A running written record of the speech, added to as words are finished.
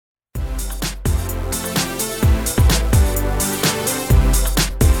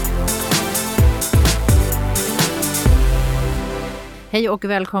Hej och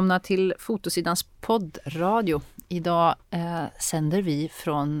välkomna till Fotosidans poddradio. Idag sänder vi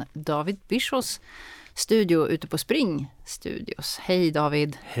från David Bischos studio ute på Spring Studios. Hej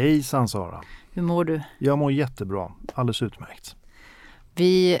David. Hej Sara. Hur mår du? Jag mår jättebra, alldeles utmärkt.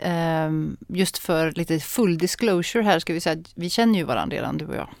 Vi, just för lite full disclosure här ska vi säga att vi känner ju varandra redan, du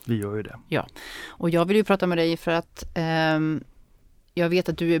och jag. Vi gör ju det. Ja, och jag vill ju prata med dig för att jag vet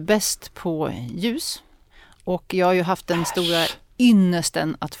att du är bäst på ljus. Och jag har ju haft den stora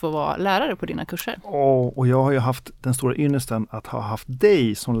ynnesten att få vara lärare på dina kurser. Och jag har ju haft den stora ynnesten att ha haft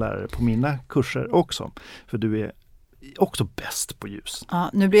dig som lärare på mina kurser också. För du är också bäst på ljus. Ja,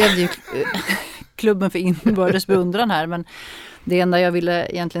 nu blev det ju klubben för inbördes beundran här. Men det enda jag ville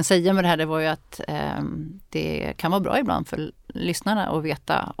egentligen säga med det här, det var ju att det kan vara bra ibland för lyssnarna att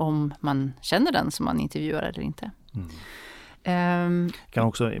veta om man känner den som man intervjuar eller inte. Kan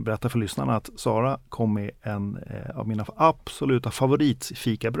också berätta för lyssnarna att Sara kom med en av mina absoluta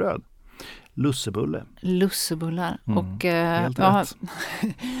favoritfikabröd. Lussebullar. Och helt rätt.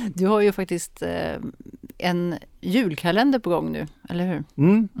 Du har ju faktiskt en julkalender på gång nu, eller hur?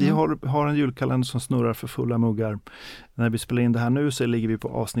 Vi har en julkalender som snurrar för fulla muggar. När vi spelar in det här nu så ligger vi på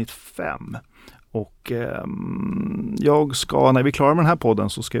avsnitt 5. Och när vi är klara med den här podden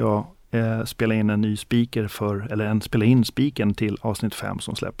så ska jag spela in en ny spela in spiken till avsnitt 5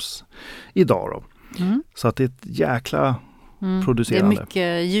 som släpps idag då. Så att det är ett jäkla producerande. Det är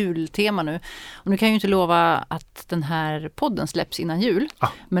mycket jultema nu. Och nu kan jag ju inte lova att den här podden släpps innan jul.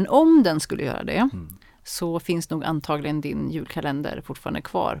 Men om den skulle göra det så finns nog antagligen din julkalender fortfarande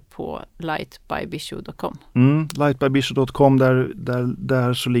kvar på lightbybisho.com. Lightbybisho.com,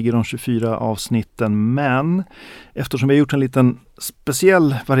 där så ligger de 24 avsnitten. Men eftersom vi har gjort en liten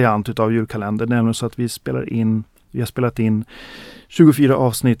speciell variant utav julkalender, nämligen så att vi har spelat in 24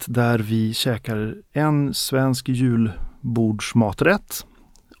 avsnitt där vi käkar en svensk julbordsmaträtt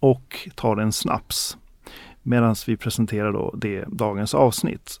och tar en snaps. Medan vi presenterar då dagens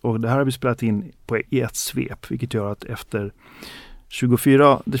avsnitt. Och det här har vi spelat in i ett svep. Vilket gör att efter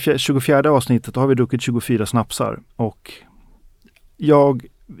det 24 avsnittet har vi druckit 24 snapsar. Och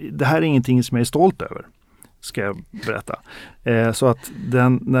det här är ingenting som jag är stolt över. Ska jag berätta. Så att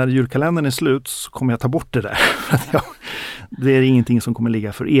när julkalendern är slut så kommer jag ta bort det där. Det är ingenting som kommer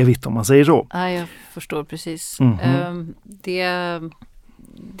ligga för evigt om man säger så. Ja, jag förstår precis.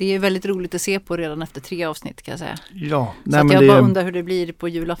 Det är väldigt roligt att se på redan efter 3 avsnitt kan jag säga. Ja, så att jag bara undrar hur det blir på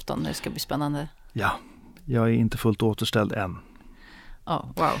julafton. Det ska bli spännande. Ja, jag är inte fullt återställd än.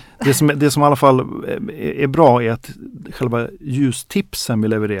 Wow. Det som i alla fall är bra är att själva ljustipsen vi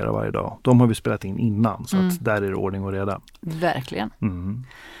levererar varje dag, de har vi spelat in innan. Så att där är det ordning och reda. Verkligen.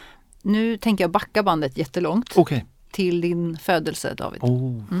 Nu tänker jag backa bandet jättelångt. Till din födelse, David.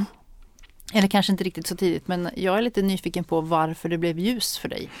 Eller kanske inte riktigt så tidigt, men jag är lite nyfiken på varför det blev ljus för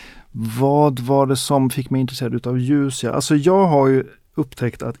dig. Vad var det som fick mig intresserad av ljus? Alltså jag har ju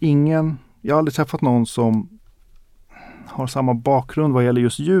upptäckt att jag har aldrig träffat någon som har samma bakgrund vad gäller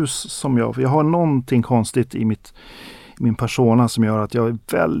just ljus som jag. För jag har någonting konstigt i min persona som gör att jag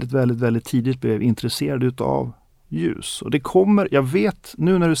väldigt, väldigt, väldigt tidigt blev intresserad utav ljus. Och det kommer, jag vet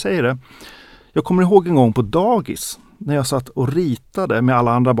nu när du säger det, jag kommer ihåg en gång på dagis när jag satt och ritade med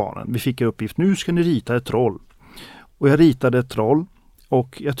alla andra barnen. Vi fick en uppgift, nu ska ni rita ett troll. Och jag ritade ett troll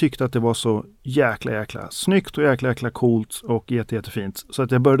och jag tyckte att det var så jäkla snyggt och jäkla coolt och jättefint. Så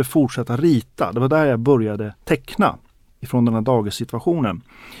att jag började fortsätta rita. Det var där jag började teckna ifrån den här dagissituationen.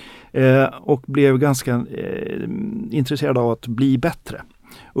 Och blev ganska intresserad av att bli bättre.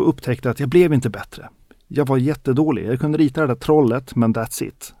 Och upptäckte att jag blev inte bättre. Jag var jättedålig. Jag kunde rita det där trollet, men that's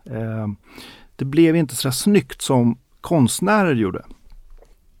it. Det blev inte så snyggt som konstnärer gjorde.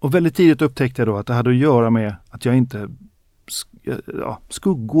 Och väldigt tidigt upptäckte jag då att det hade att göra med att jag inte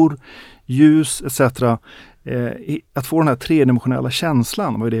skuggor, ljus etc. Att få den här tredimensionella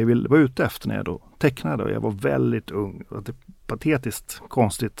känslan var det jag var ute efter när jag då tecknade. Och jag var väldigt ung. Det är patetiskt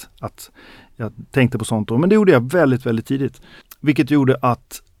konstigt att jag tänkte på sånt då. Men det gjorde jag väldigt, väldigt tidigt. Vilket gjorde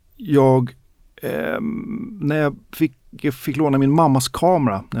att jag när jag fick låna min mammas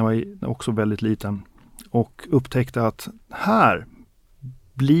kamera när jag var också väldigt liten och upptäckte att här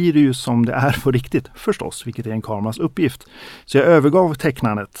blir det ju som det är på riktigt förstås, vilket är en kameras uppgift. Så jag övergav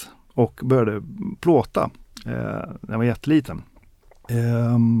tecknandet och började plåta när jag var jätteliten.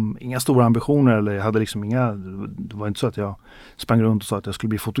 Inga stora ambitioner eller jag hade liksom det var inte så att jag sprang runt och sa att jag skulle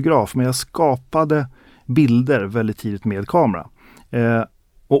bli fotograf, men jag skapade bilder väldigt tidigt med kamera.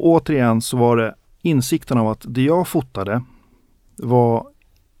 Och återigen så var det insikten av att det jag fotade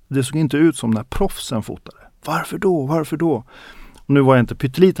det såg inte ut som när proffsen fotade. Varför då? Och nu var jag inte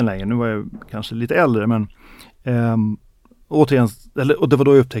pytteliten längre, nu var jag kanske lite äldre, men återigen, och det var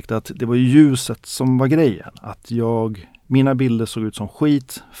då jag upptäckte att det var ljuset som var grejen. Att mina bilder såg ut som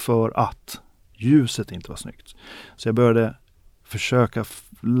skit för att ljuset inte var snyggt. Så jag började försöka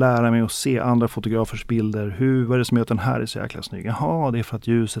lära mig att se andra fotografers bilder. Vad är det som gör att den här är så jäkla snygg? Jaha, det är för att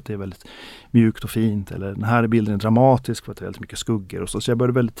ljuset är väldigt mjukt och fint. Eller den här bilden är dramatisk för att det är väldigt mycket skuggor. Och så jag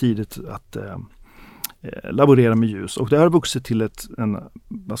började väldigt tidigt att laborera med ljus. Och det har vuxit till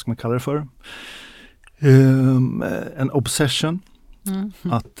vad ska man kalla det för? En obsession.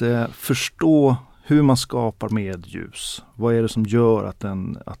 Att förstå hur man skapar med ljus. Vad är det som gör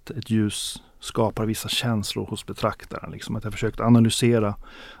att ett ljus skapar vissa känslor hos betraktaren. Liksom att jag försökt analysera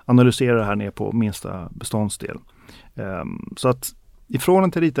det här ner på minsta beståndsdel. Så att ifrån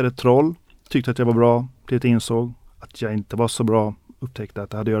att jag ritade ett troll, tyckte att jag var bra, till att jag insåg att jag inte var så bra, upptäckte att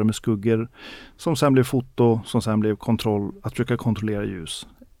det hade att göra med skuggor, som sen blev foto, som sen blev att försöka kontrollera ljus.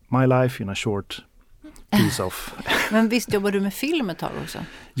 My life in a short piece of. Men visst jobbade du med film ett tag också?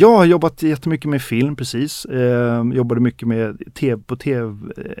 Jag har jobbat jättemycket med film, precis. Jobbade mycket med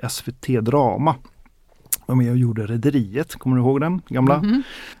SVT Drama. Var med och gjorde Rederiet, kommer du ihåg den gamla? Ja,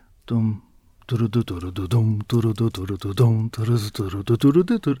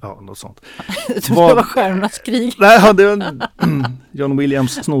 något sånt. Det var Stjärnornas krig. Nej, John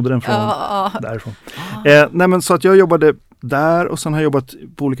Williams snodde den från därifrån. Nej, men så att jag jobbade där, och sen har jag jobbat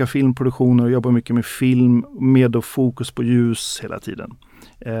på olika filmproduktioner och jobbat mycket med film med fokus på ljus hela tiden.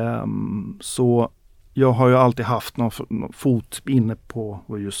 Så jag har ju alltid haft någon fot inne på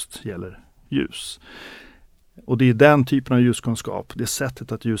vad just gäller ljus. Och det är den typen av ljuskunskap, det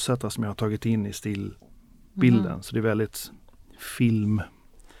sättet att ljussätta som jag har tagit in i stillbilden. Så det är väldigt film.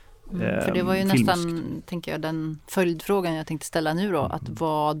 För det var ju nästan, tänker jag, den följdfrågan jag tänkte ställa nu då. Att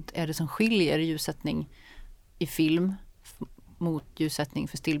vad är det som skiljer ljussättning i film mot ljussättning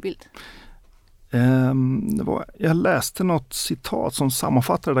för stillbild? Jag läste något citat som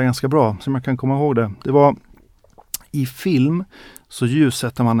sammanfattar det ganska bra, som jag kan komma ihåg det. Det var: i film så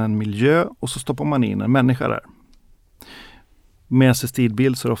ljussätter man en miljö och så stoppar man in en människa där. Med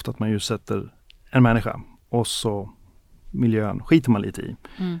stillbild så är det ofta att man ljussätter en människa och så miljön skiter man lite i.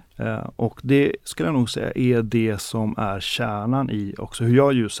 Och det skulle jag nog säga är det som är kärnan i också hur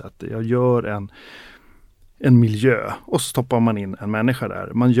jag ljussätter. Jag gör en miljö och så stoppar man in en människa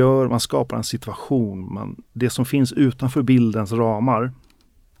där. Man skapar en situation. Det som finns utanför bildens ramar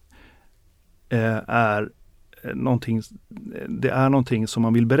är någonting som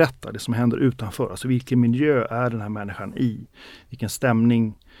man vill berätta, det som händer utanför. Alltså vilken miljö är den här människan i? Vilken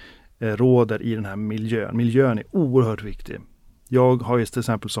stämning råder i den här miljön? Miljön är oerhört viktig. Jag har ju till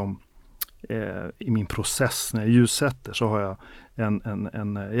exempel i min process när jag ljussätter så har jag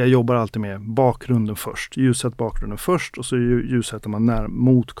jag jobbar alltid med bakgrunden först. Ljussätt bakgrunden först och så ljussätter man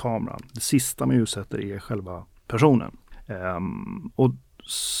mot kameran. Det sista man ljussätter är själva personen. Och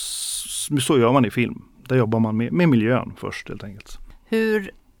så gör man i film. Där jobbar man med miljön först helt enkelt.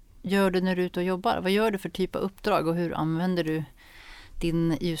 Hur gör du när du är ute och jobbar? Vad gör du för typ av uppdrag och hur använder du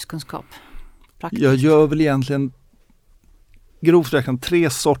din ljuskunskap praktiskt? Jag gör väl egentligen grovt räknat 3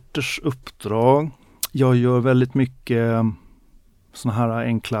 sorters uppdrag. Jag gör väldigt mycket såna här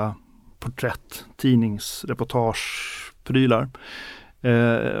enkla porträtt, tidningsreportageprylar.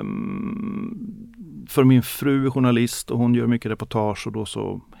 För min fru är journalist och hon gör mycket reportage och då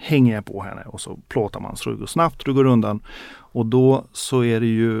så hänger jag på henne och så plåtar man så det går snabbt, det går undan. Och då så är det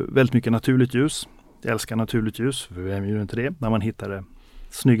ju väldigt mycket naturligt ljus. Jag älskar naturligt ljus, för vem gör inte det? När man hittar det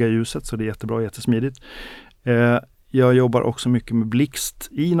snygga ljuset så det är jättebra, jättesmidigt. Jag jobbar också mycket med blixt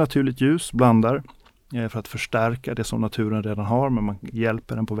i naturligt ljus, blandar för att förstärka det som naturen redan har, men man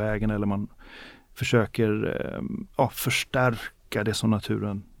hjälper den på vägen eller man försöker förstärka det som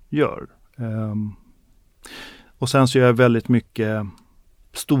naturen gör. Och sen så gör jag väldigt mycket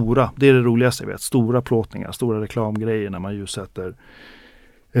det är det roligaste jag vet, stora plåtningar, stora reklamgrejer när man ljussätter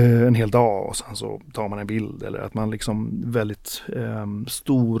en hel dag och sen så tar man en bild, eller att man liksom väldigt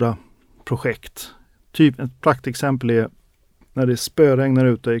stora projekt. Typ ett praktexempel är när det spöregnar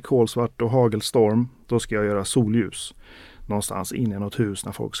ute i kolsvart och hagelstorm, då ska jag göra solljus någonstans in i något hus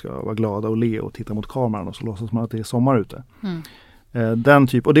när folk ska vara glada och le och titta mot kameran och så låtsas man att det är sommar ute. Den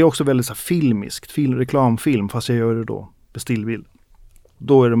typ, och det är också väldigt så här filmiskt, reklamfilm, fast jag gör det då med stillbild.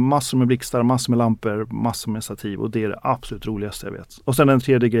 Då är det massor med blixtar, massor med lampor, massor med stativ och det är det absolut roligaste jag vet. Och sen den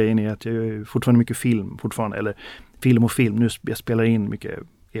tredje grejen är att jag gör fortfarande mycket film, eller film och film. Nu jag spelar in mycket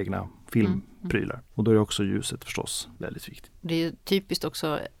egna filmprylar. Och då är också ljuset förstås väldigt viktigt. Det är ju typiskt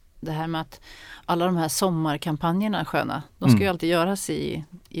också det här med att alla de här sommarkampanjerna är sköna. De ska ju alltid göras i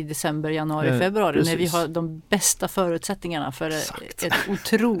december, januari, februari. Precis. När vi har de bästa förutsättningarna för ett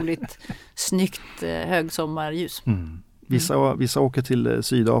otroligt snyggt högsommarljus. Vissa åker till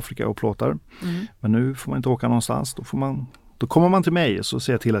Sydafrika och plåtar. Men nu får man inte åka någonstans. Då kommer man till mig, så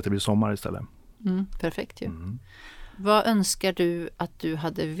ser jag till att det blir sommar istället. Perfekt ju. Vad önskar du att du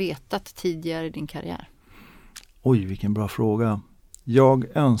hade vetat tidigare i din karriär? Oj, vilken bra fråga. Jag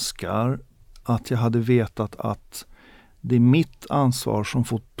önskar att jag hade vetat att det är mitt ansvar som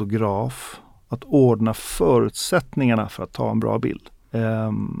fotograf att ordna förutsättningarna för att ta en bra bild.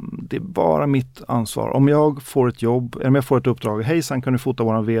 Det är bara mitt ansvar. Om jag får ett jobb, eller om jag får ett uppdrag, hejsan, kan du fota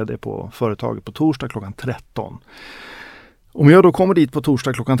våran vd på företaget på torsdag klockan 13. Om jag då kommer dit på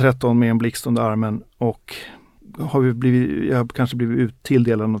torsdag klockan 13 med en blixt under armen och jag har kanske blivit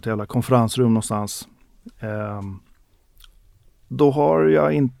tilldelad något jävla konferensrum någonstans, då har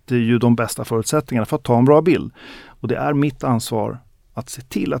jag inte ju de bästa förutsättningarna för att ta en bra bild. Och det är mitt ansvar att se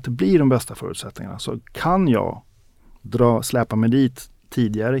till att det blir de bästa förutsättningarna. Så kan jag släpa mig dit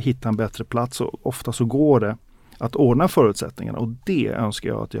tidigare, hitta en bättre plats, och ofta så går det att ordna förutsättningarna, och det önskar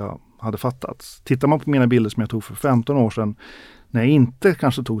jag att jag hade fattat. Tittar man på mina bilder som jag tog för 15 år sedan, när jag inte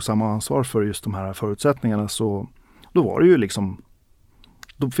kanske tog samma ansvar för just de här förutsättningarna, så då var det ju liksom,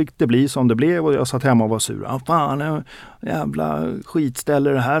 då fick det bli som det blev och jag satt hemma och var sur. Fan, jävla skitställe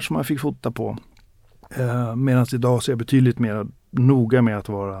det här som jag fick fota på. Medan idag så är jag betydligt mer noga med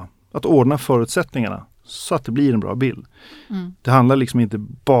att ordna förutsättningarna så att det blir en bra bild. Det handlar liksom inte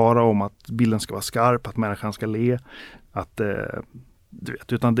bara om att bilden ska vara skarp, att människan ska le,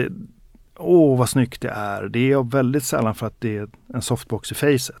 utan vad snyggt det är. Det är väldigt sällan för att det är en softbox i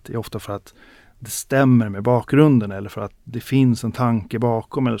facet. Det är ofta för att det stämmer med bakgrunden eller för att det finns en tanke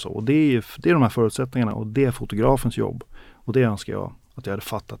bakom eller så. Och det är de här förutsättningarna, och det är fotografens jobb. Och det önskar jag att jag hade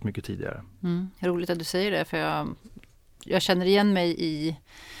fattat mycket tidigare. Roligt att du säger det, för jag känner igen mig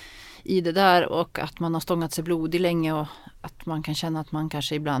i det där, och att man har stångat sig blodig länge, och att man kan känna att man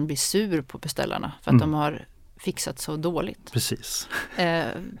kanske ibland blir sur på beställarna för att de har fixat så dåligt. Precis.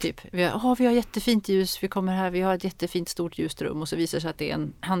 Typ, vi har jättefint ljus, vi kommer här, vi har ett jättefint stort ljust rum, och så visar det sig att det är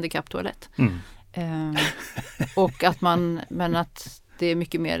en handikapptoalett. Och att det är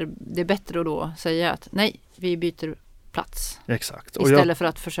mycket mer, det är bättre att då säga att nej, vi byter plats. Exakt. Istället för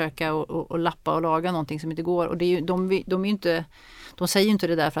att försöka och lappa och laga någonting som inte går. Och det är ju, de är inte, de säger ju inte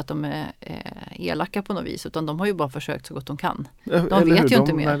det där för att de är elaka på något vis, utan de har ju bara försökt så gott de kan. De vet ju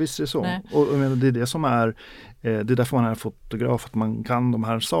inte mer. Nej, visst är det så. Och det är det som är, det är därför man är fotograf, att man kan de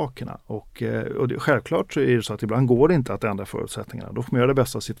här sakerna. Och självklart så är det så att ibland går det inte att ändra förutsättningarna. Då får man göra det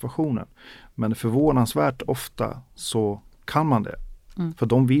bästa av situationen. Men förvånansvärt ofta så kan man det. För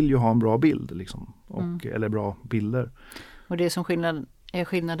de vill ju ha en bra bild liksom, eller bra bilder. Och det som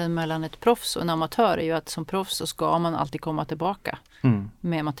skillnaden mellan ett proffs och en amatör är ju att som proffs så ska man alltid komma tillbaka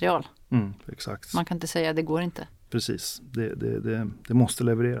med material. Exakt. Man kan inte säga det går inte. Precis. Det måste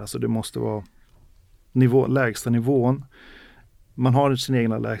levereras, och det måste vara lägsta nivån. Man har sin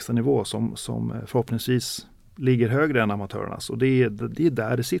egna lägsta nivå som förhoppningsvis ligger högre än amatörernas, och det är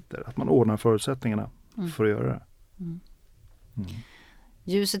där det sitter. Att man ordnar förutsättningarna för att göra det.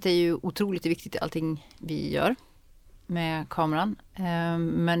 Ljuset är ju otroligt viktigt i allting vi gör med kameran.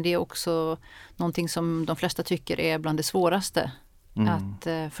 Men det är också någonting som de flesta tycker är bland det svåraste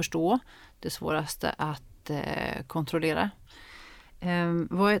att förstå. Det svåraste att kontrollera.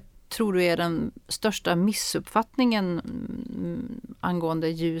 Vad tror du är den största missuppfattningen angående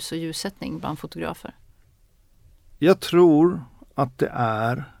ljus och ljussättning bland fotografer? Jag tror att det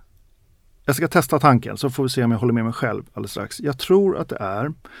är... Jag ska testa tanken så får vi se om jag håller med mig själv alldeles strax. Jag tror att det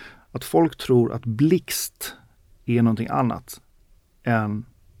är att folk tror att blixt är någonting annat än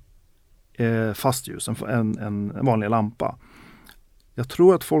fastljus, en vanlig lampa. Jag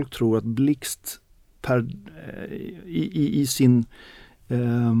tror att folk tror att blixt i sin...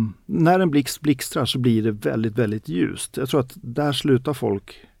 när en blixt blixtrar så blir det väldigt, väldigt ljust. Jag tror att där slutar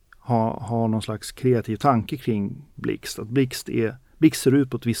folk ha någon slags kreativ tanke kring blixt. Att blixt ser ut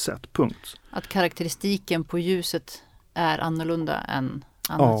på ett visst sätt, punkt. Att karaktäristiken på ljuset är annorlunda än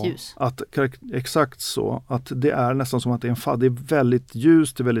annat ljus. Exakt så. Att det är nästan som att det är det är väldigt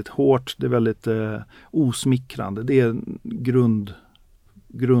ljust, det är väldigt hårt, det är väldigt osmickrande. Det är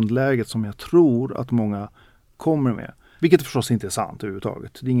grundläget som jag tror att många kommer med. Vilket förstås inte är sant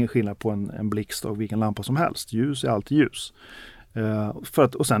överhuvudtaget. Det är ingen skillnad på en blixt och vilken lampa som helst. Ljus är alltid ljus.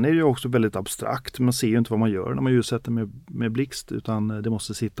 Och sen är det ju också väldigt abstrakt. Man ser ju inte vad man gör när man ljussätter med blixt, utan det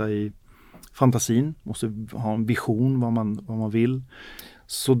måste sitta i fantasin, måste ha en vision vad man vill.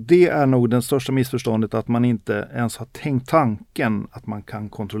 Så det är nog den största missförståndet, att man inte ens har tänkt tanken att man kan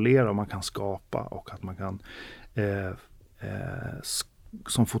kontrollera och man kan skapa, och att man kan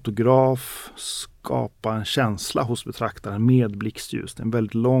som fotograf skapa en känsla hos betraktaren med blixtljus. Det är en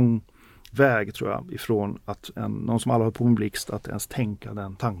väldigt lång väg tror jag ifrån att någon som aldrig har på med blixt att ens tänka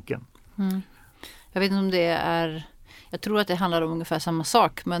den tanken. Mm. Jag vet inte om det är, jag tror att det handlar om ungefär samma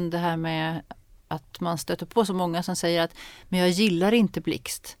sak, men det här med att man stöter på så många som säger att men jag gillar inte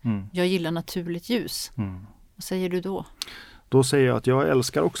blixt, jag gillar naturligt ljus. Vad säger du då? Då säger jag att jag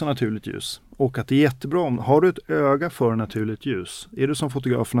älskar också naturligt ljus och att det är jättebra om, har du ett öga för naturligt ljus, är du som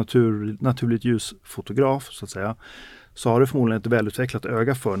fotograf naturligt ljusfotograf så att säga, så har du förmodligen ett välutvecklat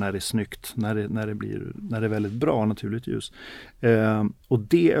öga för när det är snyggt, när det är väldigt bra naturligt ljus. Och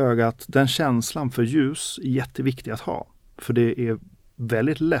det ögat, den känslan för ljus är jätteviktig att ha, för det är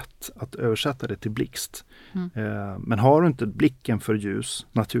väldigt lätt att översätta det till blixt. Men har du inte blicken för ljus,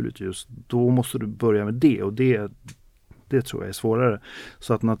 naturligt ljus, då måste du börja med det, och det tror jag är svårare.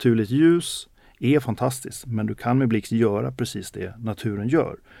 Så att naturligt ljus är fantastiskt, men du kan med blixt göra precis det naturen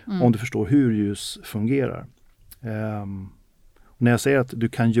gör. Om du förstår hur ljus fungerar. När jag säger att du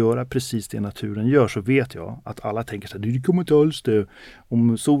kan göra precis det naturen gör, så vet jag att alla tänker så här, det kommer inte alls det.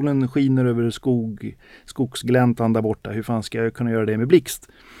 Om solen skiner över skogsgläntan där borta, hur fan ska jag kunna göra det med blixt?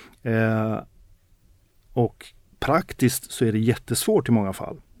 Och praktiskt så är det jättesvårt i många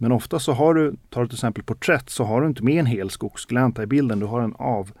fall. Men ofta så har du, tar du till exempel porträtt, så har du inte med en hel skogsglänta i bilden. Du har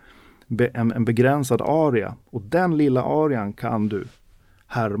en begränsad area. Och den lilla arean kan du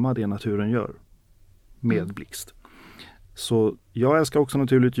härma det naturen gör med blixt. Så jag älskar också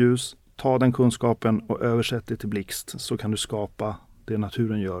naturligt ljus. Ta den kunskapen och översätt det till blixt, så kan du skapa det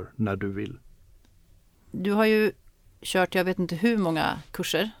naturen gör när du vill. Du har ju kört, jag vet inte hur många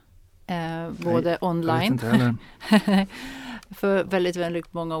kurser, både online för väldigt,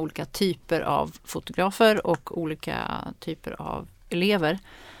 väldigt många olika typer av fotografer och olika typer av elever.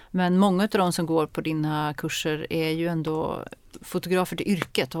 Men många av de som går på dina kurser är ju ändå fotografer till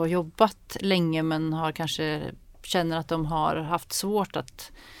yrket och har jobbat länge, men har kanske känner att de har haft svårt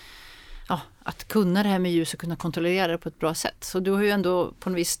att kunna det här med ljus och kunna kontrollera det på ett bra sätt. Så du har ju ändå på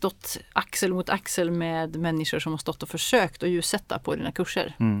något vis stått axel mot axel med människor som har stått och försökt att ljussätta på dina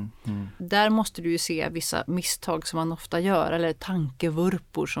kurser. Där måste du ju se vissa misstag som man ofta gör, eller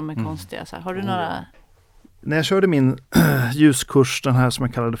tankevurpor som är konstiga. Så här, har du några... När jag körde min ljuskurs, den här som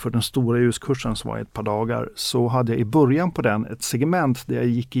jag kallade för den stora ljuskursen som var i ett par dagar, så hade jag i början på den ett segment där jag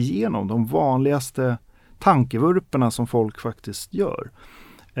gick igenom de vanligaste tankevurporna som folk faktiskt gör.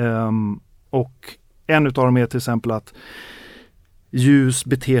 Och en utav dem är till exempel att ljus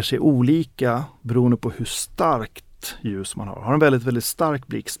beter sig olika beroende på hur starkt ljus man har. Har en väldigt, väldigt stark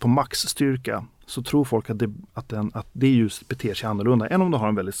blixt på maxstyrka, så tror folk att det ljuset beter sig annorlunda än om du har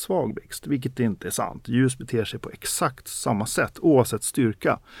en väldigt svag blixt, vilket inte är sant. Ljus beter sig på exakt samma sätt oavsett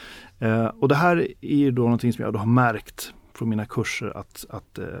styrka. Och det här är ju då någonting som jag då har märkt från mina kurser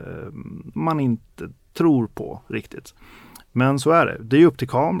att man inte tror på riktigt. Men så är det. Det är upp till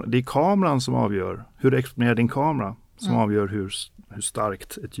kameran. Det är kameran som avgör hur du exponerar din kamera, som avgör hur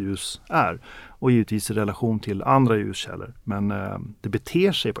starkt ett ljus är. Och givetvis i relation till andra ljuskällor. Men det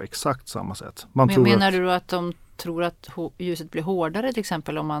beter sig på exakt samma sätt. Menar du att de tror att ljuset blir hårdare till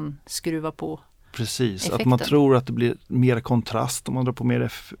exempel om man skruvar på? Precis, effekten? Att man tror att det blir mer kontrast om man drar på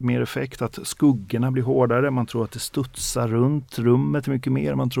mer effekt. Att skuggorna blir hårdare. Man tror att det studsar runt rummet mycket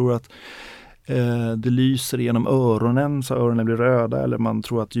mer. Man tror att det lyser genom öronen så öronen blir röda, eller man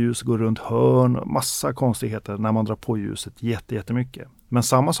tror att ljus går runt hörn, massa konstigheter när man drar på ljuset jättemycket. Men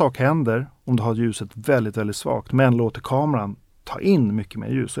samma sak händer om du har ljuset väldigt, väldigt svagt, men låter kameran ta in mycket mer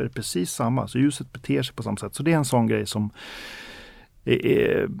ljus, så är det precis samma. Så ljuset beter sig på samma sätt. Så det är en sån grej som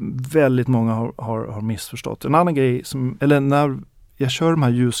väldigt många har missförstått. En annan grej när jag kör de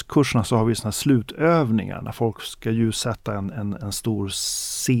här ljuskurserna, så har vi såna här slutövningar när folk ska ljussätta en stor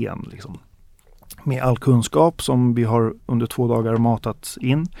scen liksom. Med all kunskap som vi har under 2 dagar matat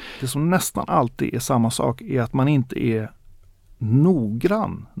in. Det som nästan alltid är samma sak är att man inte är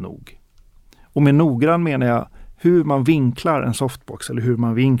noggrann nog. Och med noggrann menar jag hur man vinklar en softbox eller hur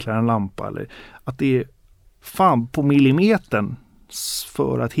man vinklar en lampa. Eller att det är fan på millimetern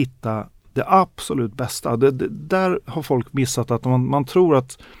för att hitta det absolut bästa. Där har folk missat att man tror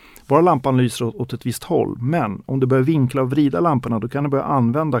att bara lampan lyser åt ett visst håll. Men om du börjar vinkla och vrida lamporna, då kan du börja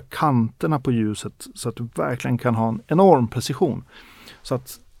använda kanterna på ljuset så att du verkligen kan ha en enorm precision. Så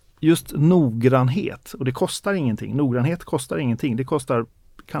att just noggrannhet, och det kostar ingenting. Noggrannhet kostar ingenting. Det kostar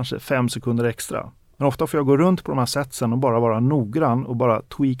kanske 5 sekunder extra. Men ofta får jag gå runt på de här setsen och bara vara noggrann och bara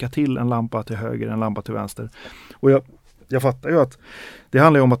tweaka till en lampa till höger, en lampa till vänster. Och jag fattar ju att det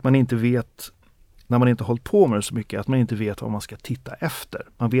handlar ju om att man inte vet, när man inte hållit på med det så mycket, att man inte vet vad man ska titta efter.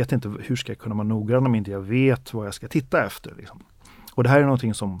 Man vet inte hur ska jag kunna vara noggrann om inte jag vet vad jag ska titta efter. Liksom. Och det här är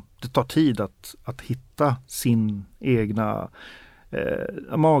någonting som det tar tid att hitta sin egna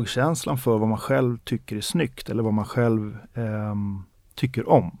magkänslan för vad man själv tycker är snyggt eller vad man själv tycker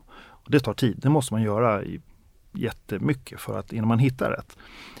om. Och det tar tid, det måste man göra jättemycket för att innan man hittar rätt.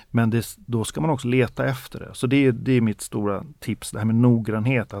 Men då ska man också leta efter det. Så det är mitt stora tips, det här med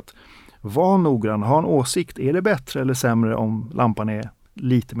noggrannhet. Att vara noggrann, ha en åsikt. Är det bättre eller sämre om lampan är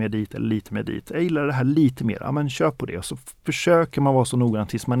lite mer dit eller lite mer dit? Jag gillar det här lite mer. Ja, men kör på det. Och så försöker man vara så noggrann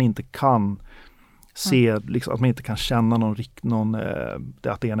tills man inte kan se, liksom, att man inte kan känna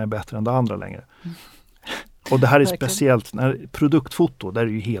att det ena är bättre än det andra längre. Och det här är speciellt när produktfoto, där är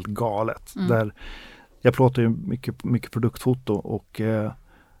det ju helt galet. Där, jag pratar ju mycket produktfoto och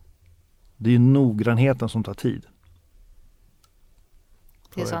det är ju noggrannheten som tar tid.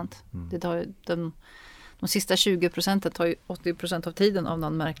 Det är sant. Det tar ju de sista 20% tar ju 80% av tiden av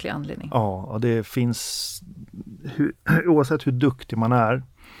någon märklig anledning. Ja, och det finns oavsett hur duktig man är.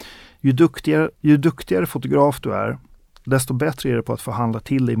 Ju duktigare fotograf du är, desto bättre är det på att förhandla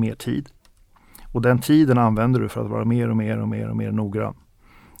till dig mer tid. Och den tiden använder du för att vara mer och mer noggrann.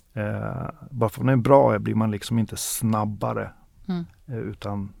 Bara för att man är bra blir man liksom inte snabbare.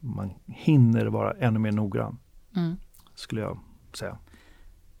 Utan man hinner vara ännu mer noggrann. Skulle jag säga.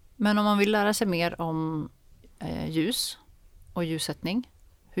 Men om man vill lära sig mer om ljus och ljussättning,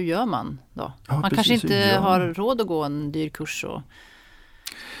 hur gör man då? Ja, man kanske inte har råd att gå en dyr kurs.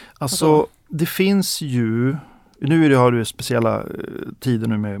 Alltså det finns ju, nu har du speciella tider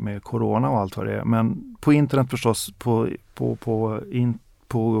nu med corona och allt vad det är, men på internet förstås, på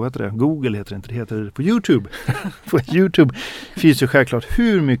vad heter det? Google heter det inte, det heter på YouTube. På YouTube finns ju självklart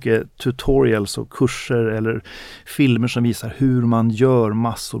hur mycket tutorials och kurser eller filmer som visar hur man gör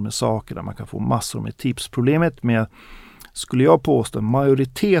massor med saker, där man kan få massor med tips. Problemet med, skulle jag påstå, en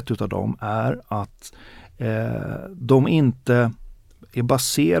majoritet utav dem är att de inte är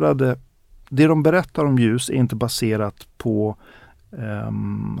baserade, det de berättar om ljus är inte baserat på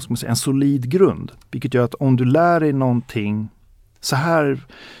en solid grund. Vilket gör att om du lär dig någonting så här,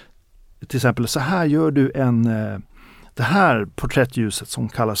 till exempel så här gör du det här porträttljuset som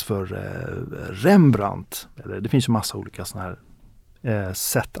kallas för Rembrandt. Eller det finns ju massa olika sådana här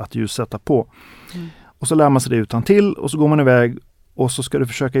sätt att ljussätta på. Och så lär man sig det utan till och så går man iväg och så ska du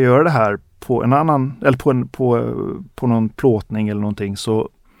försöka göra det här på en annan, eller på någon plåtning eller någonting, så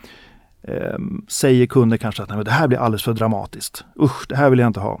säger kunden kanske att nej, det här blir alldeles för dramatiskt. Usch, det här vill jag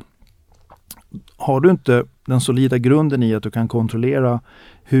inte ha. Har du inte den solida grunden i att du kan kontrollera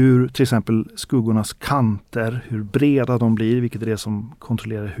hur till exempel skuggornas kanter, hur breda de blir, vilket är det som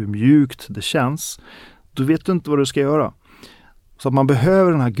kontrollerar hur mjukt det känns, då vet du inte vad du ska göra. Så att man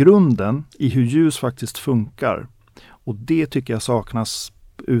behöver den här grunden i hur ljus faktiskt funkar. Och det tycker jag saknas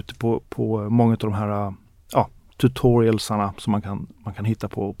ute på många av de här tutorialsarna som man kan hitta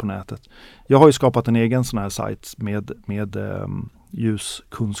på nätet. Jag har ju skapat en egen sån här sajt med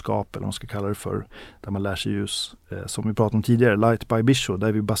ljuskunskap, eller vad man ska kalla det för, där man lär sig ljus, som vi pratade om tidigare, Light by Bisho,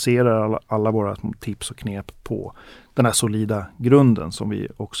 där vi baserar alla våra tips och knep på den här solida grunden som vi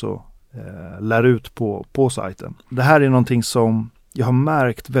också lär ut på sajten. Det här är någonting som jag har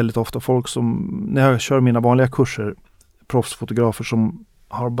märkt väldigt ofta, folk som, när jag kör mina vanliga kurser, proffsfotografer som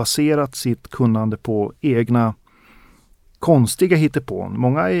har baserat sitt kunnande på egna konstiga hittepån.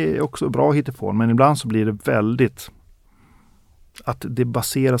 Många är också bra hittepån, men ibland så blir det väldigt att det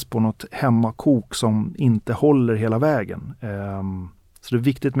baseras på något hemmakok som inte håller hela vägen. Så det är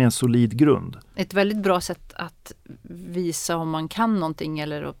viktigt med en solid grund. Ett väldigt bra sätt att visa om man kan någonting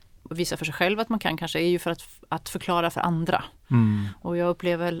eller att visa för sig själv att man kan kanske är ju för att förklara för andra. Och jag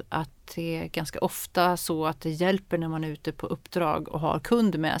upplever att det är ganska ofta så att det hjälper när man är ute på uppdrag och har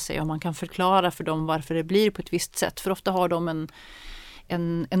kund med sig, om man kan förklara för dem varför det blir på ett visst sätt. För ofta har de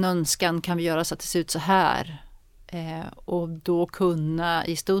en önskan, kan vi göra så att det ser ut så här? Och då kunna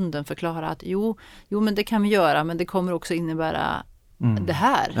i stunden förklara att jo men det kan vi göra, men det kommer också innebära det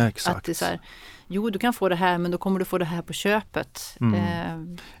här. Exakt. Att det är så här, jo du kan få det här, men då kommer du få det här på köpet.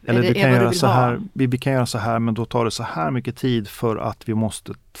 Eller vi kan göra så här, vi kan göra så här, men då tar det så här mycket tid för att vi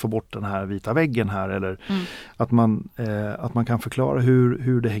måste få bort den här vita väggen här. Eller att man kan förklara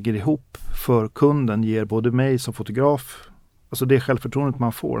hur det hänger ihop för kunden, ger både mig som fotograf, alltså det självförtroendet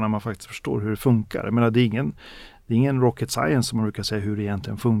man får när man faktiskt förstår hur det funkar. Jag menar, det är ingen rocket science som man brukar säga hur det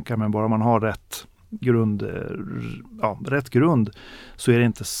egentligen funkar, men bara man har rätt grund så är det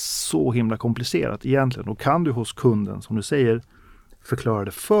inte så himla komplicerat egentligen. Och kan du hos kunden, som du säger, förklara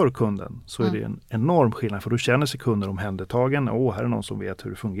det för kunden, så är det en enorm skillnad, för då känner sig kunden omhändertagen. Här är någon som vet hur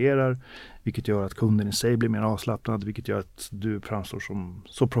det fungerar, vilket gör att kunden i sig blir mer avslappnad, vilket gör att du framstår som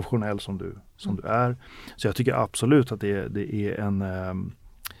så professionell som du är. Så jag tycker absolut att det är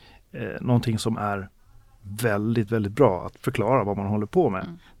någonting som är väldigt, väldigt bra att förklara vad man håller på med.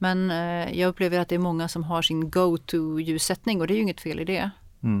 Mm. Men jag upplever att det är många som har sin go-to ljussättning och det är ju inget fel i det.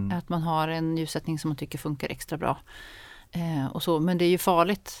 Att man har en ljussättning som man tycker funkar extra bra. Och så. Men det är ju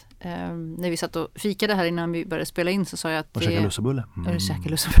farligt. När vi satt och fikade här innan vi började spela in så sa jag att... Och käka lussebulle.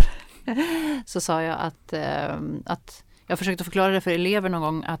 Så sa jag att jag försökte förklara det för elever någon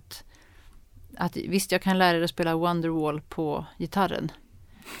gång att visst, jag kan lära dig att spela Wonderwall på gitarren.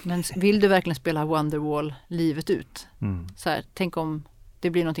 Men vill du verkligen spela Wonderwall livet ut? Så här, tänk om det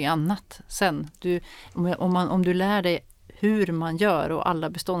blir någonting annat sen. Om du lär dig hur man gör och alla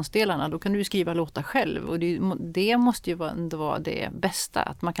beståndsdelarna, då kan du skriva låtar själv. Och det måste ju ändå vara det bästa.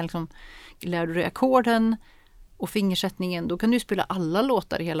 Att man kan liksom, lär du dig ackorden och fingersättningen, då kan du spela alla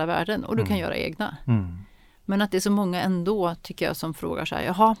låtar i hela världen och du kan göra egna. Men att det är så många ändå, tycker jag, som frågar så här,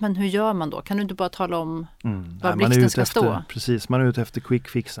 jaha, men hur gör man då? Kan du inte bara tala om var blixten ska stå? Precis, man är ute efter quick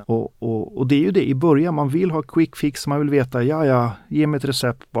fixen. Och det är ju det, i början man vill ha quick fix, man vill veta, ge mig ett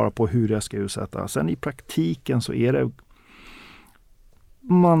recept bara på hur jag ska utsätta. Sen i praktiken så är det,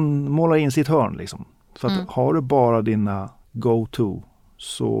 man målar in sitt hörn liksom. För att har du bara dina go-to,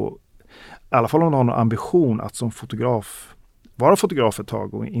 så i alla fall om du har någon ambition att som fotograf vara fotograf ett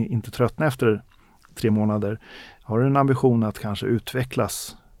tag och inte tröttna efter 3 månader. Har du en ambition att kanske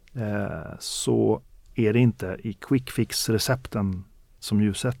utvecklas så är det inte i quick fix-recepten som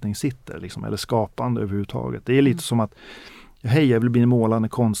ljussättning sitter liksom, eller skapande överhuvudtaget. Det är lite som att hej, jag vill bli en målande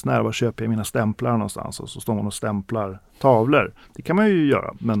konstnär, var köper jag mina stämplar någonstans? Och så står man och stämplar tavlor. Det kan man ju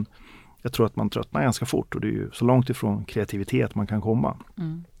göra, men jag tror att man tröttnar ganska fort och det är ju så långt ifrån kreativitet man kan komma.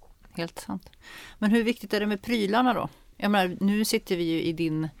 Helt sant. Men hur viktigt är det med prylarna då? Jag menar, nu sitter vi ju i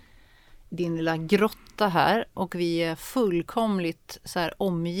din lilla grotta här och vi är fullkomligt så här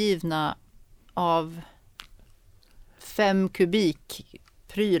omgivna av 5 kubik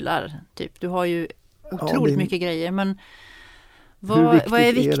prylar typ. Du har ju otroligt mycket grejer, men vad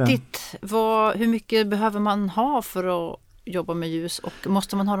är viktigt? Hur mycket behöver man ha för att jobba med ljus och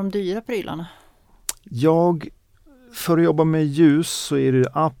måste man ha de dyra prylarna? För att jobba med ljus så är det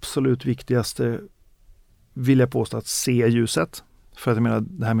absolut viktigaste, vill jag påstå, att se ljuset. För att jag menar,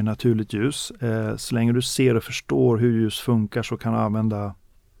 det här med naturligt ljus. Så länge du ser och förstår hur ljus funkar så kan du använda,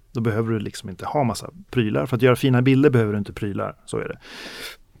 då behöver du liksom inte ha massa prylar. För att göra fina bilder behöver du inte prylar, så är det.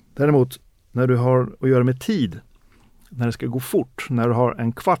 Däremot, när du har att göra med tid, när det ska gå fort, när du har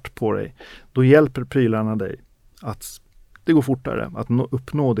en kvart på dig, då hjälper prylarna dig att det går fortare, att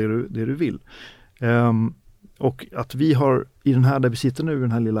uppnå det du vill. Och att vi har i den här, där vi sitter nu,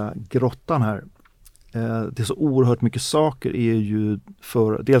 den här lilla grottan här, det är så oerhört mycket saker är ju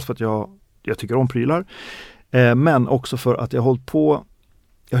dels för att jag tycker om prylar, men också för att jag har hållit på,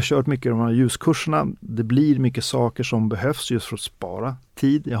 jag har kört mycket av de här ljuskurserna. Det blir mycket saker som behövs just för att spara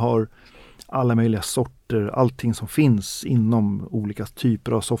tid. Jag har alla möjliga sorter, allting som finns inom olika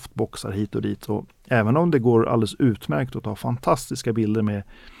typer av softboxar hit och dit. Och även om det går alldeles utmärkt att ta fantastiska bilder med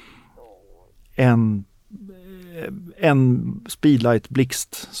en speedlight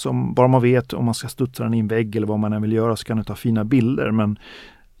blixt som bara man vet om man ska studsa den i en vägg eller vad man än vill göra, så kan du ta fina bilder. Men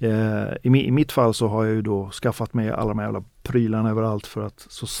i mitt fall så har jag ju då skaffat mig alla de här jävla prylarna överallt för att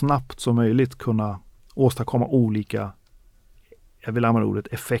så snabbt som möjligt kunna åstadkomma olika, jag vill använda ordet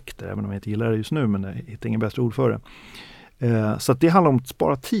effekter, även om jag inte gillar det just nu, men jag hittar ingen bättre ord för det. Så att det handlar om att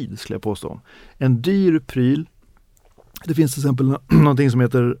spara tid, skulle jag påstå. En dyr pryl, det finns till exempel någonting som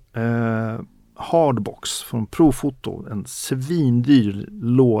heter Hardbox från Profoto, en svindyr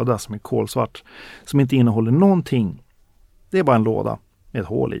låda som är kolsvart, som inte innehåller någonting. Det är bara en låda med ett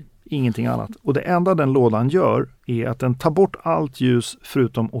hål i, ingenting annat. Och det enda den lådan gör är att den tar bort allt ljus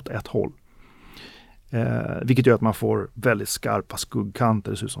förutom åt ett håll. Vilket gör att man får väldigt skarpa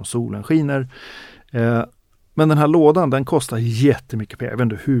skuggkanter, det ser ut som solen skiner. Men den här lådan, den kostar jättemycket pengar. Jag vet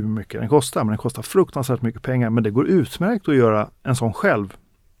inte hur mycket den kostar, men den kostar fruktansvärt mycket pengar. Men det går utmärkt att göra en sån själv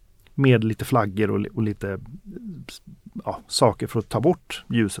med lite flaggor och lite saker för att ta bort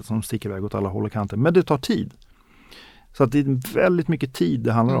ljuset som sticker iväg åt alla håll och kanter. Men det tar tid. Så att det är väldigt mycket tid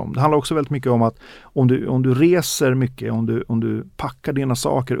det handlar om. Det handlar också väldigt mycket om att om du reser mycket, om du packar dina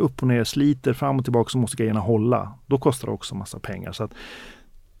saker upp och ner, sliter fram och tillbaka, så måste grejerna hålla. Då kostar det också massa pengar. Så att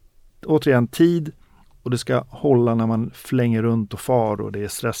återigen, tid, och det ska hålla när man flänger runt och far och det är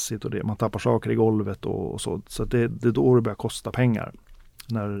stressigt och man tappar saker i golvet och så. Så att det är då det börjar kosta pengar.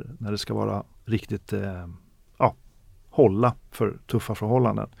 När det ska vara riktigt hålla för tuffa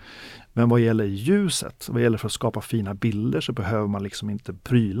förhållanden. Men vad gäller ljuset, vad gäller för att skapa fina bilder, så behöver man liksom inte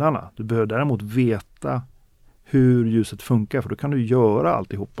prylarna. Du behöver däremot veta hur ljuset funkar, för då kan du göra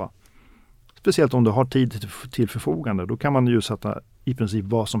alltihopa. Speciellt om du har tid till förfogande. Då kan man ljussätta i princip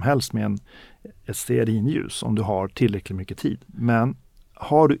vad som helst med ett stearinljus om du har tillräckligt mycket tid. Men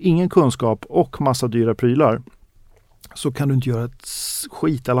har du ingen kunskap och massa dyra prylar så kan du inte göra ett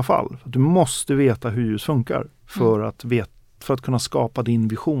skit i alla fall. Du måste veta hur ljus funkar för att kunna skapa din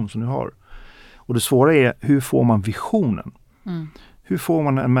vision som du har. Och det svåra är, hur får man visionen? Hur får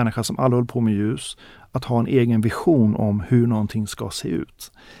man en människa som aldrig håller på med ljus att ha en egen vision om hur någonting ska se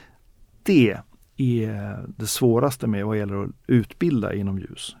ut? Det är det svåraste med vad gäller att utbilda inom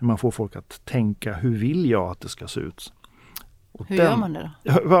ljus. Hur man får folk att tänka, hur vill jag att det ska se ut? Och hur gör man det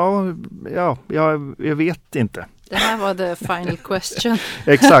då? Jag vet inte. Det här var the final question.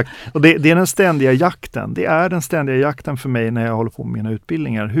 Exakt. Och det är den ständiga jakten. Det är den ständiga jakten för mig när jag håller på med mina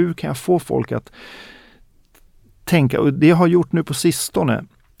utbildningar. Hur kan jag få folk att tänka? Och det jag har gjort nu på sistone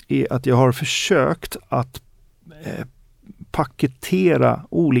är att jag har försökt att paketera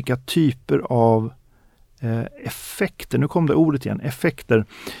olika typer av effekter. Nu kom det ordet igen. Effekter.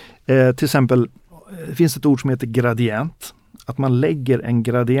 Till exempel, det finns ett ord som heter gradient. Att man lägger en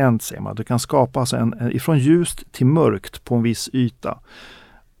gradient, säger man. Du kan skapa alltså ifrån ljust till mörkt på en viss yta.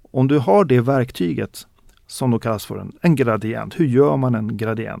 Om du har det verktyget som då kallas för en gradient. Hur gör man en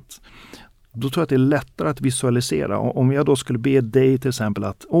gradient? Då tror jag att det är lättare att visualisera. Om jag då skulle be dig till exempel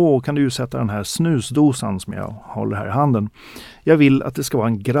att kan du sätta den här snusdosan som jag håller här i handen. Jag vill att det ska vara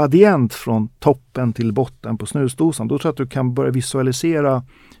en gradient från toppen till botten på snusdosan. Då tror jag att du kan börja visualisera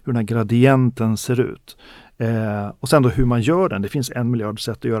hur den här gradienten ser ut. Och sen då hur man gör den. Det finns 1 miljard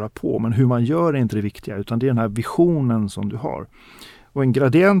sätt att göra på. Men hur man gör är inte det viktiga. Utan det är den här visionen som du har. Och en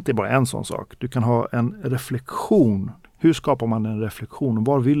gradient är bara en sån sak. Du kan ha en reflektion. Hur skapar man en reflektion?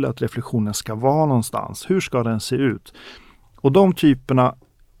 Var vill du att reflektionen ska vara någonstans? Hur ska den se ut? Och de typerna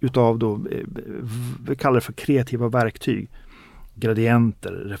utav då, vi kallar det för kreativa verktyg.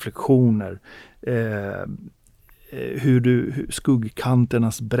 Gradienter, reflektioner,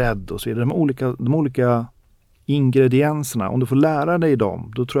 skuggkanternas bredd och så vidare. De olika ingredienserna, om du får lära dig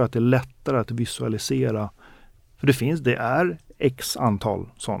dem, då tror jag att det är lättare att visualisera. För det är x antal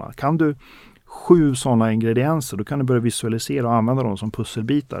sådana. Kan du 7 sådana ingredienser, då kan du börja visualisera och använda dem som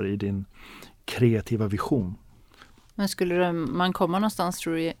pusselbitar i din kreativa vision. Men skulle man komma någonstans,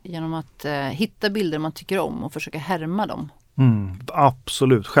 tror du, genom att hitta bilder man tycker om och försöka härma dem?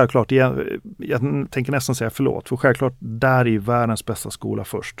 Absolut, självklart. Jag tänker nästan säga förlåt, för självklart där är världens bästa skola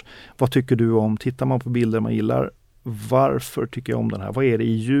först. Vad tycker du om? Tittar man på bilder man gillar, varför tycker jag om den här? Vad är det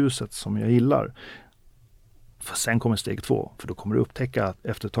i ljuset som jag gillar? För sen kommer steg 2, för då kommer du upptäcka,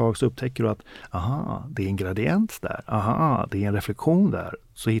 efter ett tag så upptäcker du att det är en gradient där, det är en reflektion där.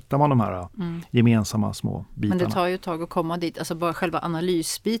 Så hittar man de här gemensamma små bitarna. Men det tar ju ett tag att komma dit, alltså bara själva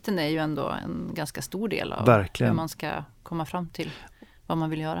analysbiten är ju ändå en ganska stor del av hur man ska komma fram till vad man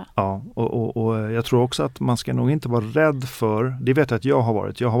vill göra. Ja, och jag tror också att man ska nog inte vara rädd för, det vet jag att jag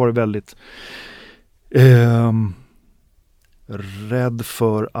har varit väldigt rädd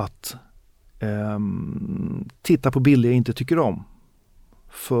för att titta på bilder jag inte tycker om.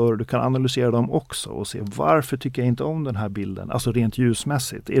 För du kan analysera dem också och se varför tycker jag inte om den här bilden. Alltså rent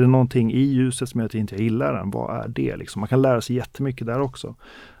ljusmässigt. Är det någonting i ljuset som gör att jag inte gillar den? Vad är det? Liksom? Man kan lära sig jättemycket där också.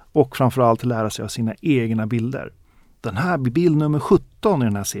 Och framförallt lära sig av sina egna bilder. Den här bild nummer 17 i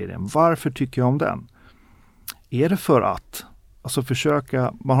den här serien. Varför tycker jag om den? Är det för att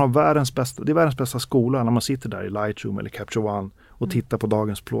man har världens bästa skola när man sitter där i Lightroom eller Capture One och tittar på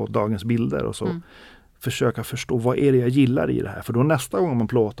dagens bilder och så försöka förstå vad är det jag gillar i det här. För då nästa gång man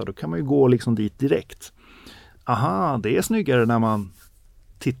plåtar, då kan man ju gå liksom dit direkt. Aha, det är snyggare när man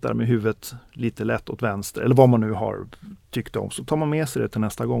tittar med huvudet lite lätt åt vänster eller vad man nu har tyckt om. Så tar man med sig det till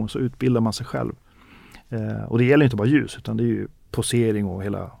nästa gång, så utbildar man sig själv. Och det gäller inte bara ljus, utan det är ju posering och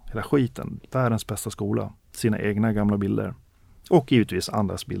hela skiten. Världens bästa skola. Sina egna gamla bilder. Och givetvis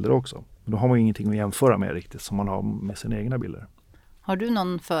andras bilder också. Men då har man ju ingenting att jämföra med riktigt som man har med sina egna bilder. Har du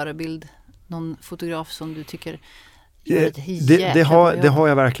någon förebild, någon fotograf som du tycker gör ett jäkla bra jobb? Det har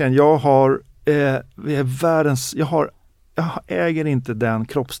jag verkligen. Jag äger inte den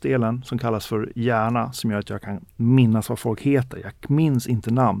kroppsdelen som kallas för hjärna, som gör att jag kan minnas vad folk heter. Jag minns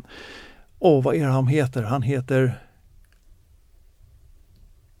inte namn. Vad är det han heter? Han heter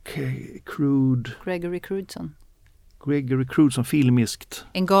Gregory Crewdson. Gregory Crewdson, filmiskt.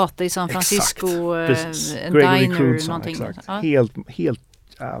 En gata i San Francisco, en Gregory diner, Crewdson, någonting. Exakt. Ja. Helt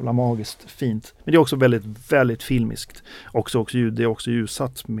jävla magiskt fint. Men det är också väldigt, väldigt filmiskt. Det är också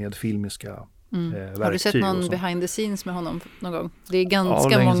ljussatt med filmiska verktyg. Har du sett någon behind the scenes med honom någon gång? Det är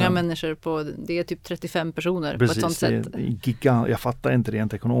ganska många människor det är typ 35 personer. Precis, på ett sånt sätt. Jag fattar inte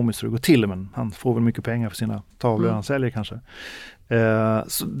rent ekonomiskt hur det går till, men han får väl mycket pengar för sina tavlor han säljer kanske.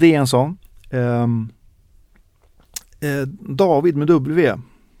 Så det är en sån. David med W.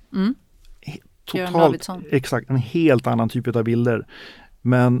 Björn Totalt, Davidsson. exakt, en helt annan typ av bilder.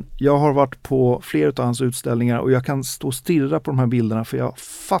 Men jag har varit på flera av hans utställningar och jag kan stå och stirra på de här bilderna för jag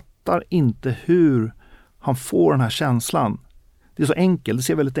fattar inte hur han får den här känslan. Det är så enkelt, det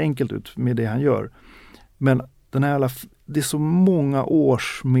ser väldigt enkelt ut med det han gör. Men det är så många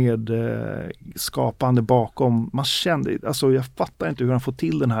års med skapande bakom. Man kände, alltså jag fattar inte hur han får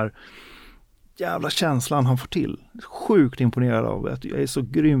till den här jävla känslan han får till. Sjukt imponerad av det. Jag är så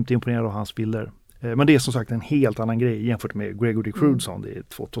grymt imponerad av hans bilder. Men det är som sagt en helt annan grej jämfört med Gregory Crewdson. Det är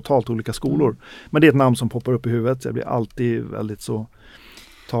två totalt olika skolor. Men det är ett namn som poppar upp i huvudet. Jag blir alltid väldigt så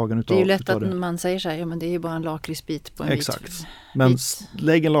tagen utav det. Det är ju lätt att man säger så här, ja men det är ju bara en lakritsbit på en exakt. Men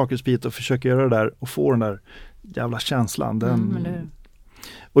lägg en lakritsbit och försök göra det där och få den där jävla känslan.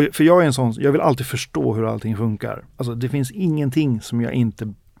 Och för jag är en sån, jag vill alltid förstå hur allting funkar. Alltså det finns ingenting som jag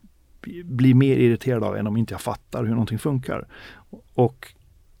inte blir mer irriterad av än om inte jag fattar hur någonting funkar. Och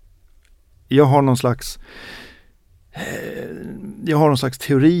jag har någon slags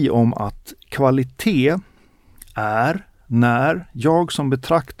teori om att kvalitet är när jag som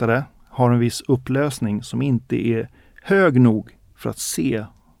betraktare har en viss upplösning som inte är hög nog för att se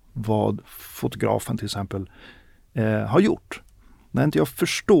vad fotografen till exempel har gjort. När inte jag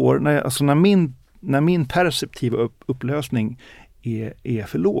förstår, när min perceptiva upplösning är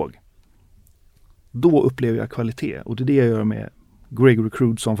för låg, då upplever jag kvalitet. Och det är det jag gör med Gregory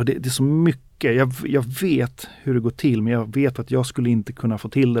Crewdson, för det är så mycket. Jag vet hur det går till, men jag vet att jag skulle inte kunna få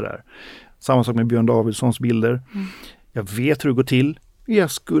till det där. Samma sak med Björn Davidssons bilder. Jag vet hur det går till.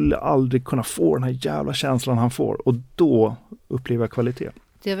 Jag skulle aldrig kunna få den här jävla känslan han får. Och då upplever jag kvalitet.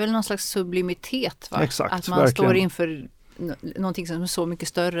 Det är väl någon slags sublimitet, va? Exakt, att man verkligen står inför någonting som är så mycket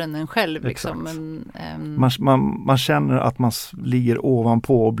större än en själv. Liksom. Man känner att man ligger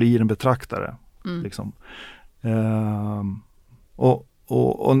ovanpå och blir en betraktare. Liksom. Och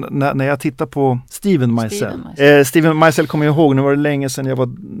när jag tittar på Steven Meisel kommer jag ihåg, nu var det länge sedan jag var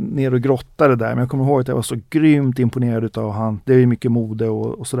nere och grottade där, men jag kommer ihåg att jag var så grymt imponerad av han. Det är ju mycket mode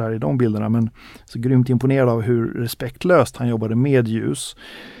och sådär i de bilderna, men så grymt imponerad av hur respektlöst han jobbade med ljus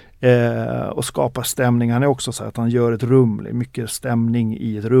och skapar stämning. Han är också så att han gör ett rum, mycket stämning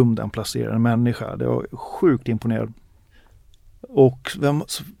i ett rum där han placerar en människa. Det var sjukt imponerad. Och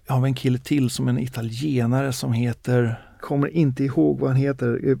jag har en kille till som en italienare som heter, kommer inte ihåg vad han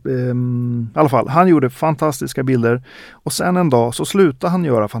heter. I alla fall, han gjorde fantastiska bilder. Och sen en dag så slutade han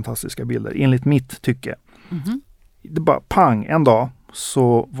göra fantastiska bilder, enligt mitt tycke. Det bara pang, en dag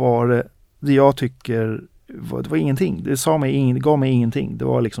så var det jag tycker, det var ingenting. Det gav mig ingenting. Det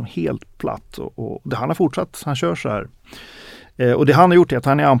var liksom helt platt. Och det han har fortsatt, han kör så här. Och det han har gjort är att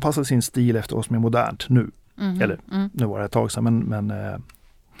han har anpassat sin stil efter vad som är modernt nu. Eller nu var det ett tag sedan, men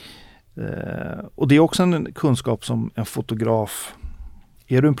och det är också en kunskap som en fotograf,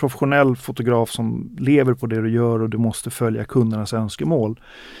 är du en professionell fotograf som lever på det du gör och du måste följa kundernas önskemål,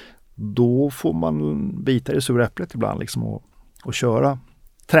 då får man bita i suräpplet ibland liksom och köra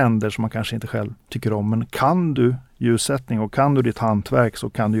trender som man kanske inte själv tycker om. Men kan du ljussättning och kan du ditt hantverk, så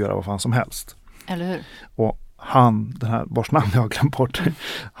kan du göra vad fan som helst. Eller hur? Och den här vars namn jag har glömt bort,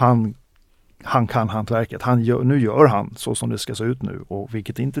 han kan hantverket. Nu gör han så som det ska se ut nu, och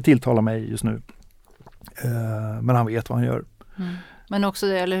vilket inte tilltalar mig just nu. Men han vet vad han gör. Men också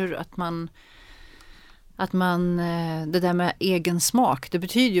det, eller hur, att man det där med egen smak, det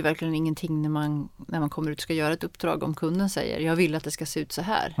betyder ju verkligen ingenting när man kommer ut och ska göra ett uppdrag. Om kunden säger, jag vill att det ska se ut så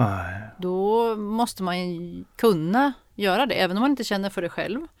här. Nej. Då måste man ju kunna göra det, även om man inte känner för det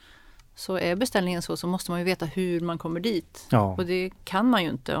själv. Så är beställningen så måste man ju veta hur man kommer dit. Ja. Och det kan man ju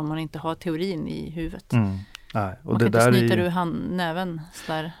inte om man inte har teorin i huvudet. Nej. Och man det kan inte där snyta ur näven.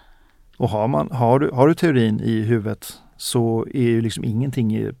 Sådär. Och har du teorin i huvudet, så är ju liksom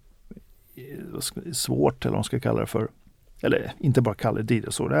ingenting svårt, eller vad man ska kalla det för. Eller inte bara kalla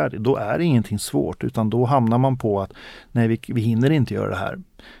det så det är. Då är det ingenting svårt, utan då hamnar man på att nej, vi hinner inte göra det här.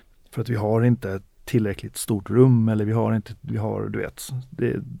 För att vi har inte ett tillräckligt stort rum, eller vi har du vet,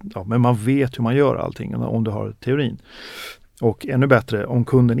 men man vet hur man gör allting om du har teorin. Och ännu bättre, om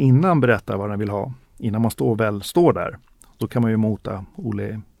kunden innan berättar vad den vill ha, innan man står där, då kan man ju mota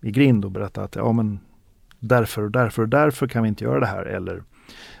Olle i grind och berätta att men därför kan vi inte göra det här. Eller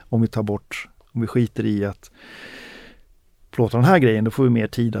om vi skiter i att plåta den här grejen, då får vi mer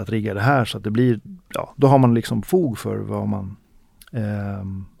tid att rigga det här, så att det blir, då har man liksom fog för vad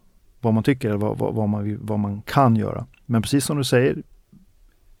man tycker, vad man kan göra. Men precis som du säger,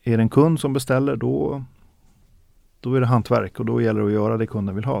 är det en kund som beställer, då är det hantverk, och då gäller det att göra det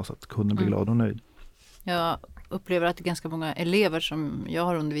kunden vill ha, så att kunden blir glad och nöjd. Jag upplever att det är ganska många elever som jag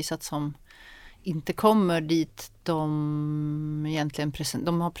har undervisat som inte kommer dit de egentligen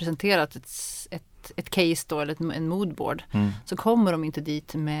de har presenterat ett case då, eller en moodboard, så kommer de inte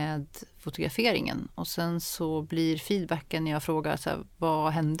dit med fotograferingen. Och sen så blir feedbacken när jag frågar så här,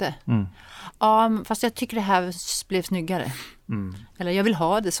 vad hände? Ja, fast jag tycker det här blev snyggare. Eller jag vill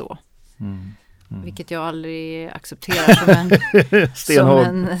ha det så. Vilket jag aldrig accepterar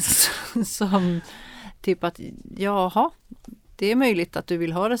som typ att jaha, det är möjligt att du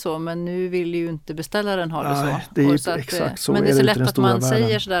vill ha det så, men nu vill ju inte beställaren ha det så. Det är så att, exakt så. Men det är så lätt att man världen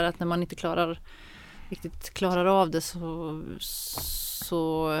säger sådär att när man inte riktigt klarar av det så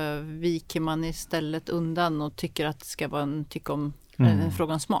viker man istället undan och tycker att det ska vara en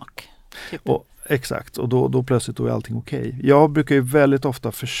fråga om smak. Typ. Exakt, och då plötsligt är allting okej. Jag brukar ju väldigt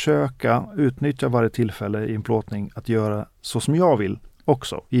ofta försöka utnyttja varje tillfälle i en plåtning att göra så som jag vill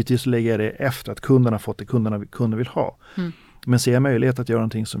också. Givetvis lägger jag det efter att kunden har fått det kunden vill ha. Men ser jag möjlighet att göra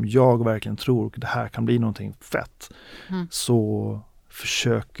någonting som jag verkligen tror det här kan bli någonting fett, så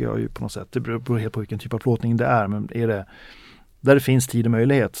försöker jag ju på något sätt, det beror helt på vilken typ av plåtning det är, men är det där det finns tid och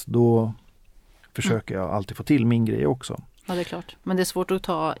möjlighet, då försöker jag alltid få till min grej också. Ja, det är klart. Men det är svårt att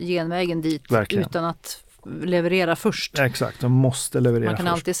ta genvägen dit verkligen. Utan att leverera först. Exakt, de måste leverera först. Man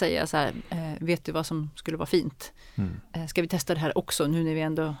kan alltid säga så här, vet du vad som skulle vara fint? Ska vi testa det här också nu när vi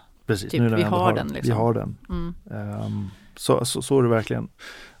ändå precis, typ, nu när vi har den? Liksom. Vi har den. Så är det verkligen.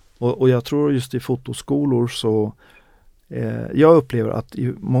 Och jag tror just i fotoskolor så jag upplever att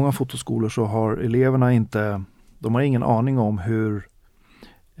i många fotoskolor så har eleverna de har ingen aning om hur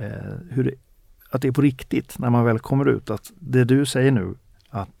att det är på riktigt när man väl kommer ut. Att det du säger nu,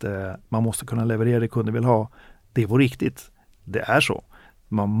 att man måste kunna leverera det kunden vill ha, det är på riktigt. Det är så.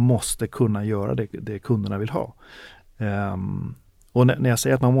 Man måste kunna göra det kunderna vill ha. Och när jag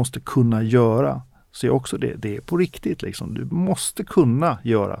säger att man måste kunna göra, så är också det är på riktigt. Liksom. Du måste kunna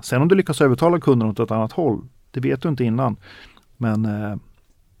göra. Sen om du lyckas övertala kunden åt ett annat håll, det vet du inte innan. Men,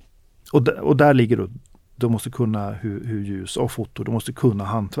 och där ligger du måste kunna hur ljus och foto, du måste kunna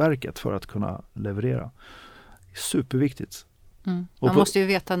hantverket för att kunna leverera. Det är superviktigt. Man måste ju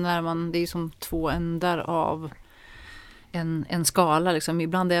veta det är som två ändar av en skala. Liksom.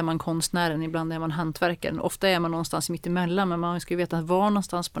 Ibland är man konstnären, ibland är man hantverkaren. Ofta är man någonstans mitt emellan, men man ska ju veta var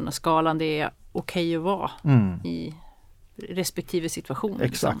någonstans på den här skalan det är okej att vara i respektive situation.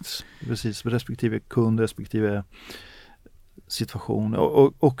 Exakt, liksom. Precis. Respektive kund, respektive situation.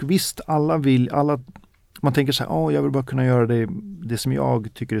 Och visst, man tänker så här, jag vill bara kunna göra det som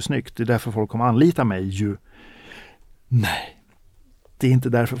jag tycker är snyggt. Det är därför folk kommer anlita mig ju. Nej. Det är inte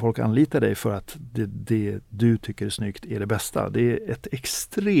därför folk anlitar dig, för att det du tycker är snyggt är det bästa. Det är ett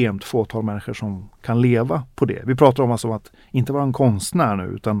extremt fåtal människor som kan leva på det. Vi pratar om alltså att inte vara en konstnär nu,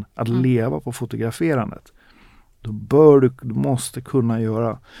 utan att leva på fotograferandet. Du måste kunna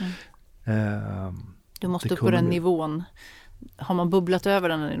göra. Du måste på den nivån. Har man bubblat över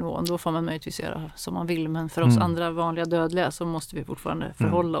den här nivån, då får man möjligtvis göra som man vill. Men för oss andra vanliga dödliga så måste vi fortfarande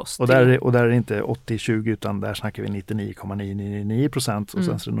förhålla oss till. Och där är det inte 80-20, utan där snackar vi 99,999%. Och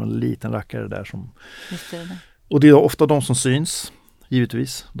sen så är det någon liten rackare där som... Just det. Och det är ofta de som syns,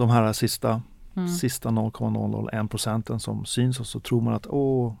 givetvis. De här sista 0,001% som syns, och så tror man att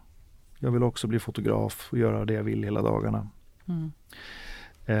jag vill också bli fotograf och göra det jag vill hela dagarna.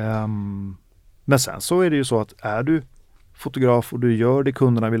 Men sen så är det ju så att är du fotograf och du gör det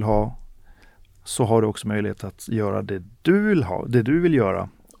kunderna vill ha, så har du också möjlighet att göra det du vill ha, det du vill göra,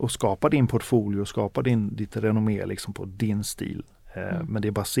 och skapa din portfolio, skapa ditt renommé liksom på din stil. Men det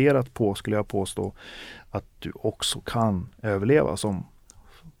är baserat på, skulle jag påstå, att du också kan överleva som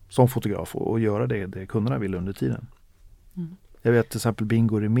fotograf och göra det kunderna vill under tiden. Jag vet till exempel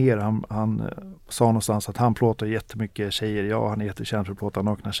Bingo Rimér, han sa någonstans att han plåtar jättemycket tjejer. Ja, han är jättekänd för att plåta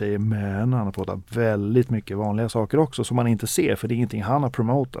nakna tjejer, men han har plåtat väldigt mycket vanliga saker också som man inte ser, för det är ingenting han har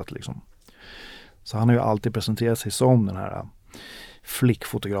promotat liksom. Så han har ju alltid presenterat sig som den här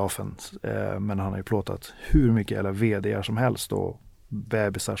flickfotografen, men han har ju plåtat hur mycket eller vd:ar som helst och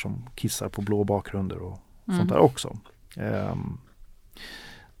bebisar som kissar på blå bakgrunder och sånt där också.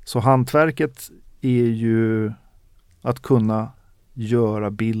 Så hantverket är ju att kunna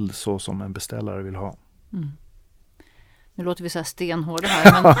göra bild så som en beställare vill ha. Nu låter vi så här stenhårda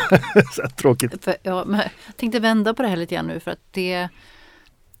här. Men, så tråkigt. Men jag tänkte vända på det här lite grann nu, för att det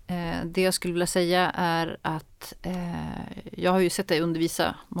jag skulle vilja säga är att jag har ju sett dig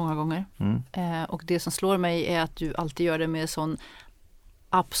undervisa många gånger. Och det som slår mig är att du alltid gör det med sån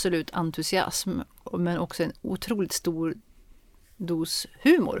absolut entusiasm, men också en otroligt stor dos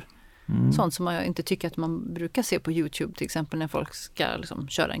humor. Sånt som jag inte tycker att man brukar se på YouTube, till exempel när folk ska liksom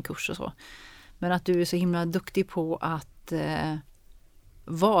köra en kurs och så. Men att du är så himla duktig på att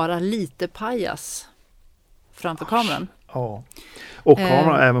vara lite pajas framför kameran. Ja, och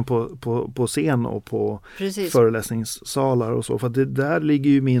kamera även på scen och på Precis. föreläsningssalar och så. För att det där ligger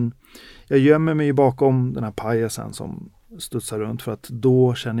ju jag gömmer mig bakom den här pajasen som studsar runt, för att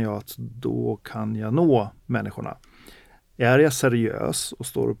då känner jag att då kan jag nå människorna. Är jag seriös och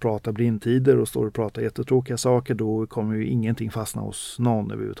står och pratar blindtider och står och pratar jättetråkiga saker, då kommer ju ingenting fastna hos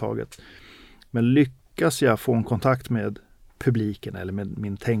någon överhuvudtaget. Men lyckas jag få en kontakt med publiken eller med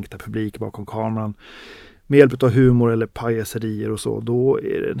min tänkta publik bakom kameran med hjälp av humor eller pajaserier och så, då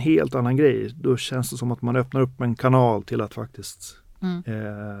är det en helt annan grej. Då känns det som att man öppnar upp en kanal till att faktiskt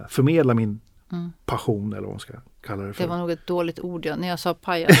förmedla min passion, eller vad man ska kalla det för. Det var nog ett dåligt ord när jag sa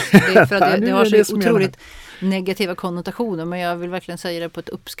pajas. Det är för att det har så otroligt negativa konnotationer, men jag vill verkligen säga det på ett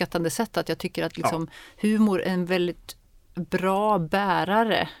uppskattande sätt, att jag tycker att liksom, humor är en väldigt bra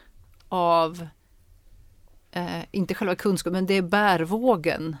bärare av inte själva kunskapen, men det är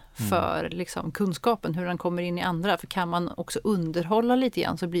bärvågen för liksom, kunskapen, hur den kommer in i andra. För kan man också underhålla lite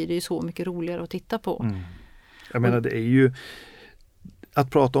grann så blir det ju så mycket roligare att titta på. Jag menar, det är ju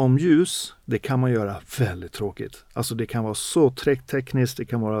att prata om ljus, det kan man göra väldigt tråkigt. Alltså det kan vara så tekniskt, det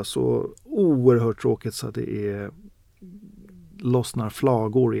kan vara så oerhört tråkigt så att det lossnar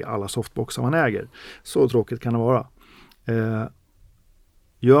flagor i alla softboxar man äger. Så tråkigt kan det vara.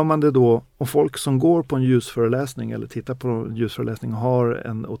 Gör man det då, om folk som går på en ljusföreläsning eller tittar på en ljusföreläsning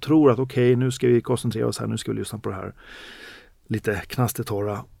och tror att okej, nu ska vi koncentrera oss här, nu ska vi lyssna på det här lite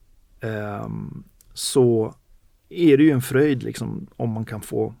knastertorra, så är det ju en fröjd liksom, om man kan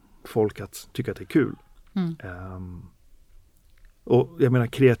få folk att tycka att det är kul. Och jag menar,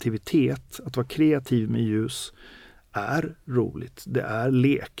 kreativitet, att vara kreativ med ljus är roligt. Det är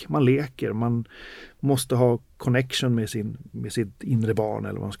lek. Man leker. Man måste ha connection med sitt inre barn,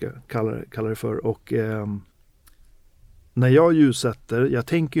 eller vad man ska kalla det för. Och när jag ljussätter, jag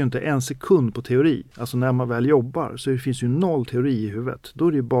tänker ju inte en sekund på teori. Alltså när man väl jobbar så det finns ju noll teori i huvudet. Då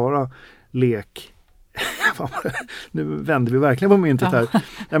är det bara lek. Nu vänder vi verkligen på myntet här.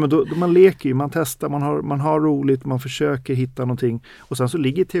 Nej, men då man leker ju, man testar, man har roligt, man försöker hitta någonting. Och sen så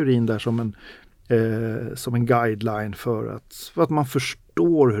ligger teorin där som en guideline för att man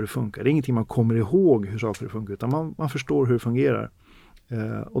förstår hur det funkar. Det är ingenting man kommer ihåg hur saker funkar, utan man förstår hur det fungerar.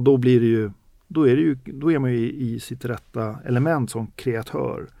 Och då blir det ju, då är man ju i sitt rätta element som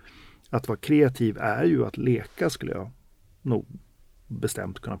kreatör. Att vara kreativ är ju att leka, skulle jag nog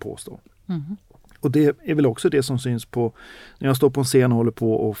bestämt kunna påstå. Och det är väl också det som syns på, när jag står på en scen och håller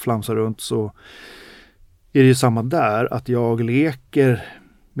på och flamsar runt, så är det ju samma där, att jag leker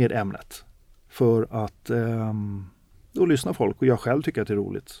med ämnet. För att då lyssnar folk, och jag själv tycker att det är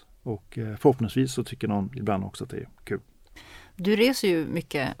roligt. Och förhoppningsvis så tycker någon ibland också att det är kul. Du reser ju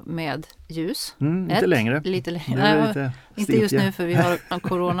mycket med ljus. Lite längre. Inte just nu, för vi har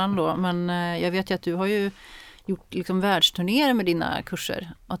coronan då. Men jag vet ju att du har ju gjort liksom världsturnéer med dina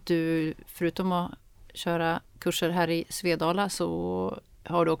kurser. Att du, förutom att köra kurser här i Svedala, så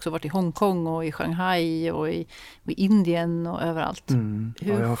har du också varit i Hongkong och i Shanghai och i Indien och överallt.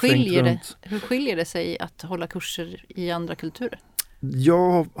 Hur skiljer det sig att hålla kurser i andra kulturer?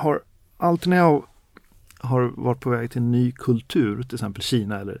 Jag har alltid, när jag har varit på väg till en ny kultur, till exempel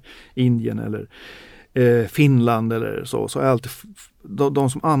Kina eller Indien eller Finland eller så har jag alltid, de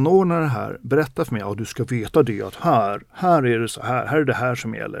som anordnar det här berättar för mig, du ska veta det, att här är det så här är det här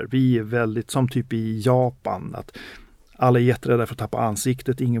som gäller. Vi är väldigt, som typ i Japan, att alla är jätterädda för att tappa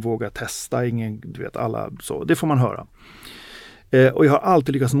ansiktet, ingen vågar testa, alla så. Det får man höra. Och jag har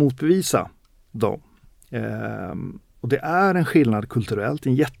alltid lyckats motbevisa dem. Och det är en skillnad kulturellt,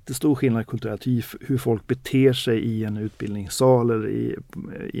 en jättestor skillnad kulturellt i hur folk beter sig i en utbildningssal eller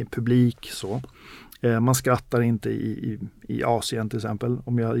i en publik. Så. Man skrattar inte i Asien till exempel.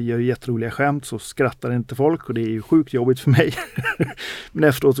 Om jag gör jätteroliga skämt så skrattar inte folk, och det är ju sjukt jobbigt för mig. Men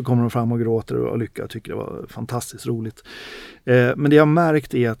efteråt så kommer de fram och gråter och lyckas, tycker det var fantastiskt roligt. Men det jag har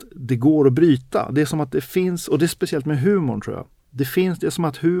märkt är att det går att bryta. Det är som att det finns, och det är speciellt med humorn tror jag. Det är som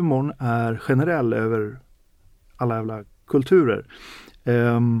att humorn är generell över alla jävla kulturer.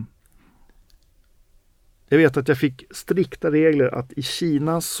 Jag vet att jag fick strikta regler att i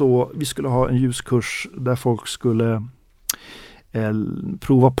Kina så vi skulle ha en ljuskurs där folk skulle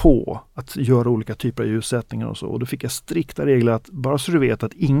prova på att göra olika typer av ljussättningar och så. Och då fick jag strikta regler att bara så du vet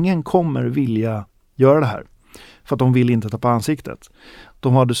att ingen kommer vilja göra det här. För att de vill inte ta på ansiktet.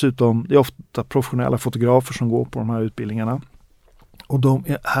 De har dessutom, det är ofta professionella fotografer som går på de här utbildningarna. Och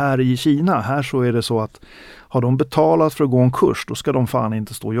här i Kina, här så är det så att har de betalat för att gå en kurs, då ska de fan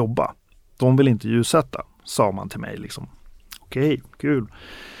inte stå och jobba. De vill inte ljussätta, sa man till mig liksom. Okej, kul.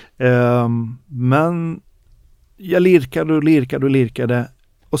 Men jag lirkade.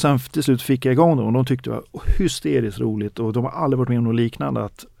 Och sen till slut fick jag igång dem och de tyckte det var hysteriskt roligt och de har aldrig varit med om något liknande,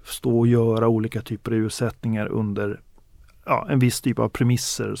 att stå och göra olika typer av ursättningar under en viss typ av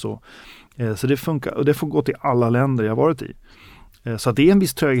premisser. Så det funkar, och det får gå till alla länder jag varit i. Så det är en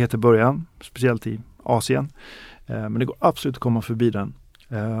viss tröghet i början, speciellt i Asien. Men det går absolut att komma förbi den.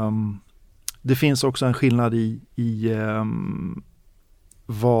 Det finns också en skillnad i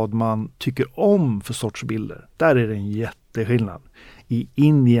vad man tycker om för sorts bilder. Där är det en jätteskillnad. I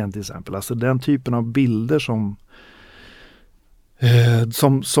Indien till exempel, alltså den typen av bilder som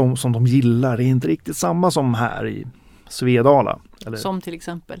de gillar är inte riktigt samma som här i Svedala. Eller, som till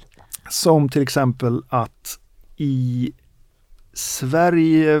exempel? Som till exempel att i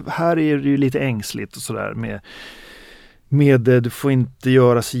Sverige, här är det ju lite ängsligt och sådär med du får inte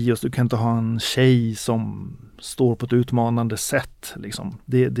göra si och du kan inte ha en tjej som står på ett utmanande sätt. Liksom.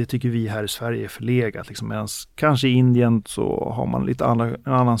 Det tycker vi här i Sverige är förlegat. Liksom. Medan kanske i Indien så har man lite en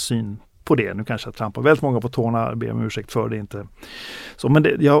annan syn på det. Nu kanske jag trampar väldigt många på tårna, ber om ursäkt för det inte. Så, men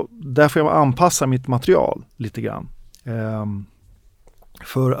där får jag anpassa mitt material lite grann.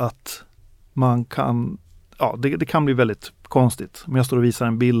 För att man kan, det kan bli väldigt konstigt. Om jag står och visar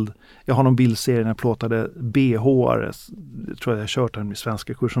en bild, jag har någon bildserie när jag plåtade BH-are, tror jag kört den i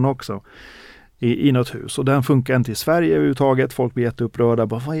svenska kursen också, i något hus. Och den funkar inte i Sverige överhuvudtaget. Folk blir jätteupprörda.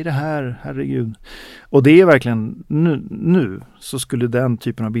 Bara, vad är det här? Herregud. Och det är verkligen nu så skulle den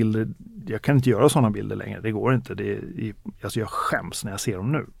typen av bilder, jag kan inte göra sådana bilder längre. Det går inte. Alltså jag skäms när jag ser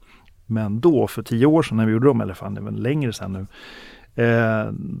dem nu. Men då för 10 år sedan när vi gjorde dem, eller fan det var längre sedan nu,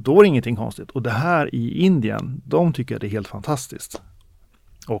 då var det ingenting konstigt. Och det här i Indien, de tycker att det är helt fantastiskt.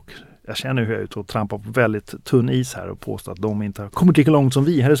 Och jag känner hur jag är ute och trampar på väldigt tunn is här och påstår att de inte har kommit lika långt som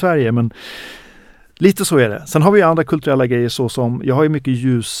vi här i Sverige, men lite så är det. Sen har vi andra kulturella grejer, så som jag har ju mycket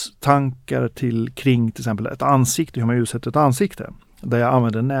ljustankar kring till exempel ett ansikte, hur man ljussätter ett ansikte, där jag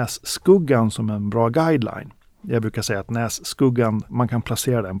använder nässkuggan som en bra guideline. Jag brukar säga att nässkuggan, man kan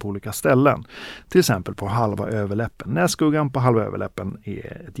placera den på olika ställen. Till exempel på halva överläppen. Nässkuggan på halva överläppen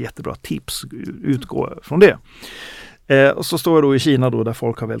är ett jättebra tips. Utgå från det. Och så står jag då i Kina då, där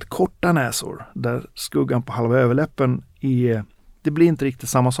folk har väldigt korta näsor. Där skuggan på halva överläppen det blir inte riktigt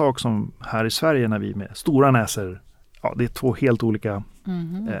samma sak som här i Sverige när vi med stora näsor. Ja, det är 2 helt olika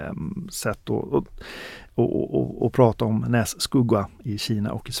sätt att prata om nässkugga i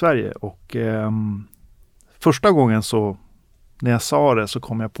Kina och i Sverige. Och första gången så när jag sa det så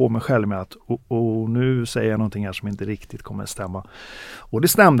kom jag på mig själv med att nu säger jag någonting här som inte riktigt kommer att stämma. Och det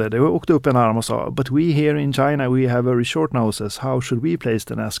stämde. Det åkte upp en arm och sa, but we here in China we have very short noses. How should we place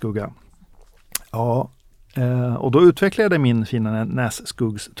the nässkugga? Ja, och då utvecklade jag min fina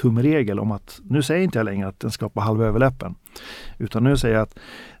nässkuggstumregel om att nu säger inte jag längre att den ska på halva överläppen. Utan nu säger jag att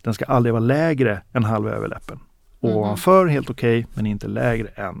den ska aldrig vara lägre än halva överläppen. Ovanför helt okej, men inte lägre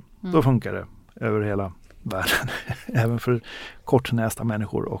än. Då funkar det över hela världen. Även för kortnästa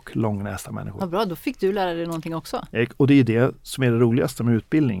människor och långnästa människor. Vad bra, då fick du lära dig någonting också. Och det är det som är det roligaste med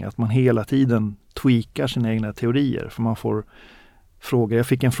utbildning. Att man hela tiden tweakar sina egna teorier. För man får fråga. Jag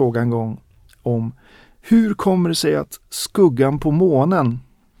fick en fråga en gång om hur kommer det sig att skuggan på månen,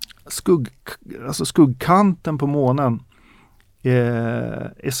 alltså skuggkanten på månen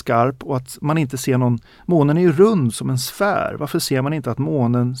är skarp och att man inte ser månen är ju rund som en sfär. Varför ser man inte att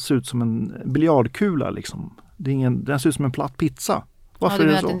månen ser ut som en biljardkula liksom? Den ser ut som en platt pizza. Varför är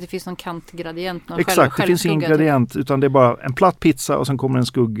det så? Att det inte finns någon kantgradient? Exakt, det finns ingen gradient utan det är bara en platt pizza och sen kommer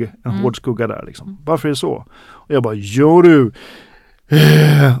en hård skugga där liksom. Varför är det så? Och jag bara, gör du?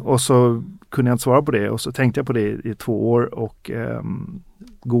 Och så kunde jag inte svara på det och så tänkte jag på det i 2 år och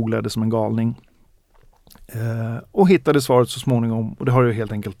googlade som en galning. Och hittade svaret så småningom, och det har ju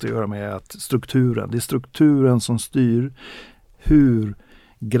helt enkelt att göra med att det är strukturen som styr hur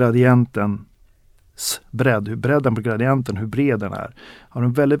gradientens bredd, hur bredden på gradienten, hur bred den är. Har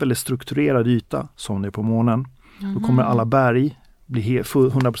en väldigt, väldigt strukturerad yta som det är på månen. Då kommer alla berg bli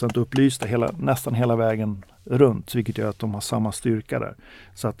 100% upplysta nästan hela vägen runt, vilket gör att de har samma styrka där.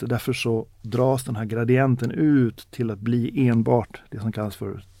 Så att därför så dras den här gradienten ut till att bli enbart det som kallas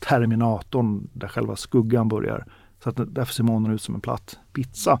för terminatorn, där själva skuggan börjar. Så att därför ser månen ut som en platt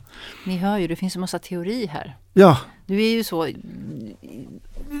pizza. Ni hör ju, det finns en massa teori här. Ja. Du är ju så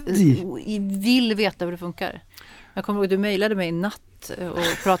vill veta hur det funkar. Jag kommer ihåg, du mejlade mig i natt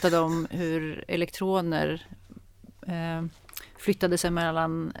och pratade om hur elektroner flyttade sig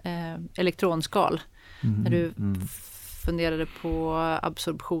mellan elektronskal. När du funderade på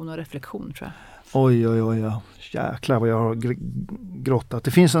absorption och reflektion, tror jag. Oj, ja. Jäklar vad jag har grottat.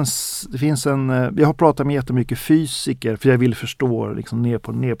 Det finns en jag har pratat med jättemycket fysiker för jag vill förstå liksom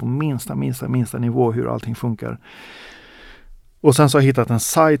ner på minsta nivå hur allting funkar. Och sen så har jag hittat en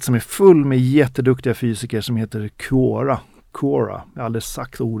sajt som är full med jätteduktiga fysiker som heter Quora. Jag har aldrig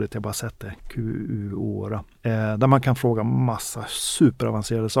sagt ordet, jag har bara sett det. Quora. Där man kan fråga massa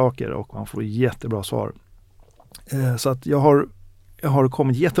superavancerade saker och man får jättebra svar. Så att jag har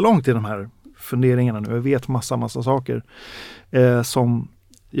kommit jättelångt i de här funderingarna nu. Jag vet massa saker som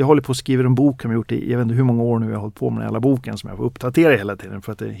jag håller på att skriva en bok som jag gjort i, jag vet inte hur många år nu jag har hållit på med hela boken som jag får uppdatera hela tiden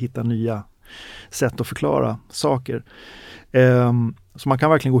för att hitta nya sätt att förklara saker. Så man kan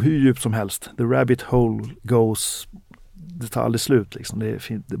verkligen gå hur djupt som helst. The rabbit hole goes, det tar aldrig slut liksom.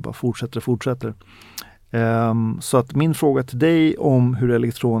 Det bara fortsätter. Så att min fråga till dig om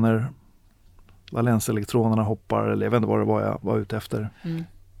hur valenselektronerna hoppar, eller jag vet inte vad det var jag var ute efter.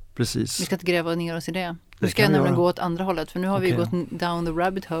 Precis. Vi ska inte gräva ner oss i det. Nu ska jag nämligen gå åt andra hållet, för nu har vi gått down the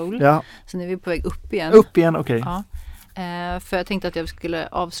rabbit hole. Ja. Så nu är vi på väg upp igen. Okej. Ja. För jag tänkte att jag skulle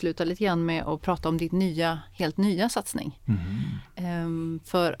avsluta lite grann med att prata om ditt helt nya satsning.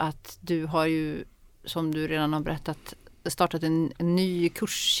 För att du har ju, som du redan har berättat, startat en ny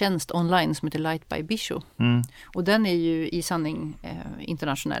kurstjänst online som heter Light by Bisho. Och den är ju i sanning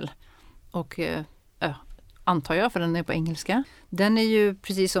internationell. Och antar jag, för den är på engelska. Den är ju,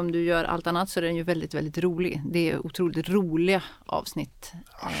 precis som du gör allt annat, så är den ju väldigt, väldigt rolig. Det är otroligt roliga avsnitt.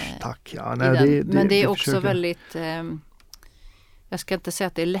 Tack. Men det är också väldigt, jag ska inte säga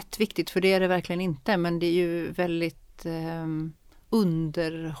att det är lättviktigt, för det är det verkligen inte. Men det är ju väldigt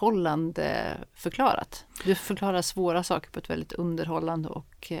underhållande förklarat. Du förklarar svåra saker på ett väldigt underhållande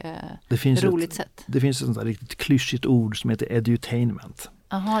och roligt sätt. Det finns ett sånt där riktigt klyschigt ord som heter edutainment.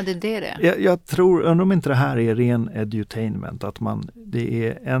 Jaha, det är det. Jag tror, undrar om inte det här är ren edutainment, att det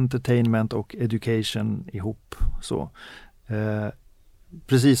är entertainment och education ihop. Så.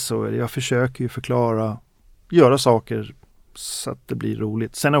 Precis så är det. Jag försöker ju göra saker så att det blir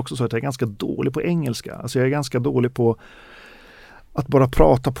roligt. Sen är det också så att jag är ganska dålig på engelska. Alltså jag är ganska dålig på att bara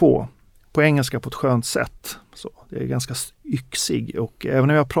prata på engelska på ett skönt sätt. Så det är ganska yxig, och även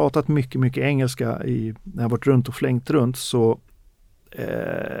när jag har pratat mycket engelska när jag har varit runt och flängt runt, så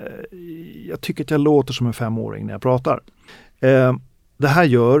jag tycker att jag låter som en 5-åring när jag pratar. Det här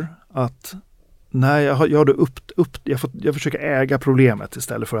gör att när jag försöker äga problemet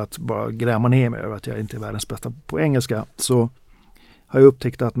istället för att bara gräma ner mig över att jag inte är världens bästa på engelska, så har jag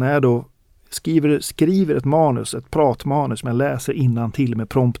upptäckt att när jag då skriver ett pratmanus som jag läser innantill med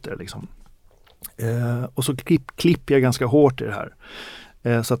prompter liksom. Och så klipper jag ganska hårt i det här.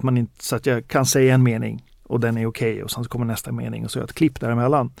 Så att jag kan säga en mening och den är okej, och sen så kommer nästa mening och så gör jag ett klipp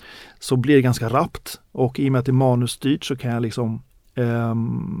däremellan. Så blir det ganska rappt, och i och med att det är manusstyrt så kan jag liksom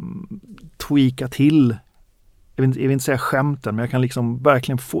tweaka till, jag vill inte säga skämten, men jag kan liksom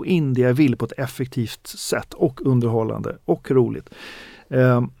verkligen få in det jag vill på ett effektivt sätt, och underhållande och roligt.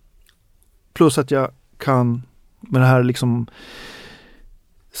 Plus att jag kan med det här liksom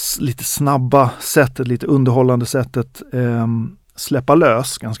lite snabba sättet, lite underhållande sättet släppa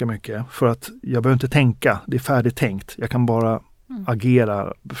lös ganska mycket, för att jag behöver inte tänka, det är färdigt tänkt. Jag kan bara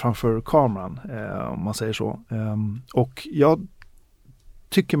agera framför kameran, om man säger så. Och jag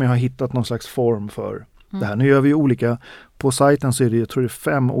tycker mig ha hittat någon slags form för det här. Nu gör vi olika, på sajten så är det, jag tror det är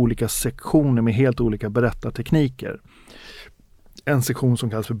 5 olika sektioner med helt olika berättartekniker. En sektion som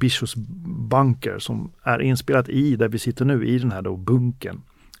kallas för Bishos bunker, som är inspelat där vi sitter nu, i den här då bunken.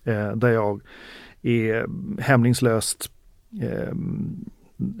 Där jag är hämningslöst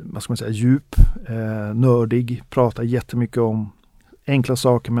vad ska man säga, djup, nördig, pratar jättemycket om enkla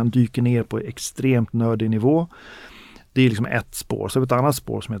saker men dyker ner på extremt nördig nivå. Det är liksom ett spår. Så ett annat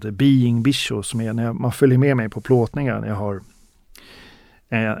spår som heter Being Bisho, som är när man följer med mig på plåtningar när jag har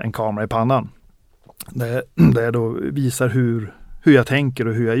en kamera i pannan. Där jag då visar hur jag tänker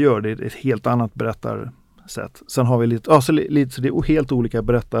och hur jag gör. Det är ett helt annat berättarsätt. Sen har vi lite så det är helt olika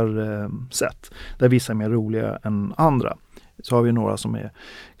berättarsätt. Där vissa är mer roliga än andra. Så har vi några som är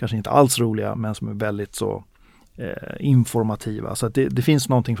kanske inte alls roliga, men som är väldigt så informativa. Så att det finns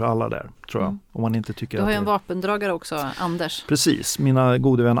någonting för alla där, tror jag. Om man inte tycker du har ju en vapendragare också, Anders. Precis, mina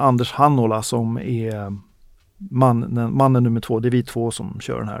gode vän Anders Hannola, som är mannen nummer 2. Det är vi 2 som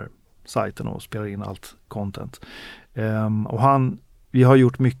kör den här sajten och spelar in allt content. Och vi har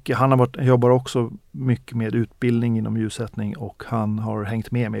gjort mycket. Han jobbar också mycket med utbildning inom ljussättning, och han har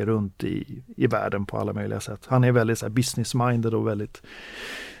hängt med mig runt i världen på alla möjliga sätt. Han är väldigt så här business-minded och väldigt,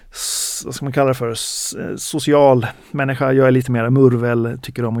 vad ska man kalla det för, social människa. Jag är lite mer murvel,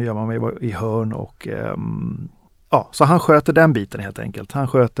 tycker om att gömma mig i hörn, och så han sköter den biten helt enkelt. Han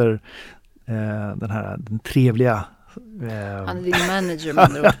sköter den trevliga han är din manager, med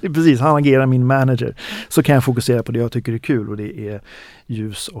andra ord. Precis, han agerar min manager. Så kan jag fokusera på det jag tycker är kul, och det är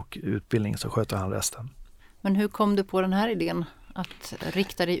ljus och utbildning, så sköter han resten. Men hur kom du på den här idén? Att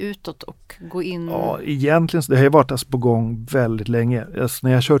rikta dig utåt och gå in? Ja, egentligen det har ju varit alltså på gång väldigt länge. Alltså,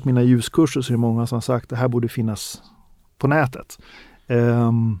 när jag har kört mina ljuskurser så är det många som har sagt att det här borde finnas på nätet.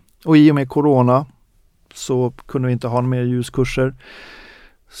 Och i och med corona så kunde vi inte ha mer ljuskurser.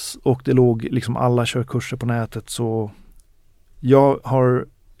 Och det låg liksom alla körkurser på nätet. Så jag tror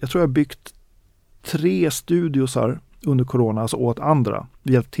jag har byggt 3 studiosar under corona, alltså åt andra.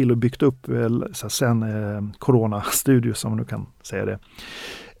 Vi hjälpte till och byggt upp sen corona-studios, som man nu kan säga det.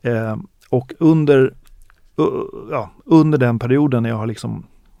 Och under den perioden när jag har liksom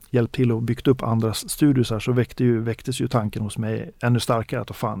hjälpt till och byggt upp andra studiosar så väcktes ju tanken hos mig ännu starkare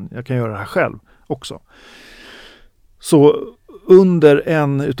att fan, jag kan göra det här själv också. Så under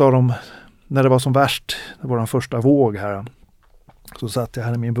en utav dem, när det var som värst, det var den första våg här, så satt jag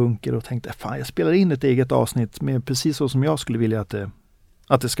här i min bunker och tänkte, fan jag spelar in ett eget avsnitt med precis så som jag skulle vilja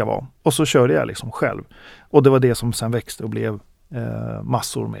att det ska vara. Och så körde jag liksom själv. Och det var det som sen växte och blev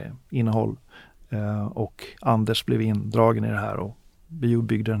massor med innehåll. Och Anders blev indragen i det här och vi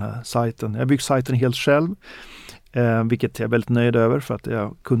byggde den här sajten. Jag byggde sajten helt själv, vilket jag är väldigt nöjd över för att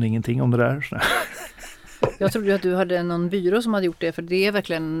jag kunde ingenting om det där. Jag trodde att du hade någon byrå som hade gjort det, för det är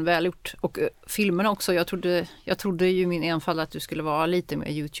verkligen välgjort. Och filmerna också. Jag trodde ju i min enfald att du skulle vara lite mer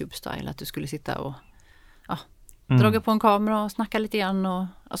YouTube-style. Att du skulle sitta och dra på en kamera och snacka lite grann. Och,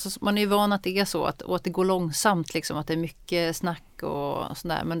 alltså, man är ju van att det är så, att det går långsamt. Liksom, att det är mycket snack och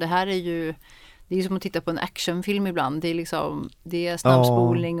sådär. Men det här är ju... Det är ju som att titta på en actionfilm ibland. Det är liksom, det är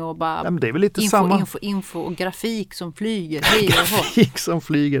snabbspolning och bara men det är väl lite samma. Info och grafik som flyger. Grafik som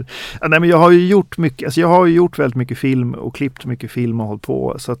flyger. Ja, nej, men jag har ju gjort mycket, alltså jag har ju gjort väldigt mycket film och klippt mycket film och hållit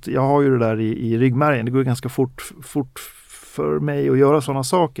på. Så att jag har ju det där i ryggmärgen. Det går ganska fort för mig att göra sådana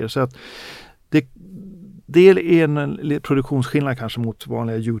saker. Så att det är en produktionsskillnad kanske mot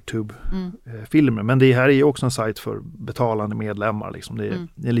vanliga YouTube-filmer. Men det här är ju också en sajt för betalande medlemmar. Liksom.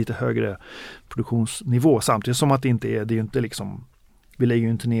 Det är lite högre produktionsnivå. Samtidigt som att det är ju inte liksom, vi lägger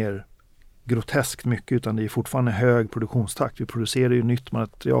ju inte ner groteskt mycket, utan det är fortfarande hög produktionstakt. Vi producerar ju nytt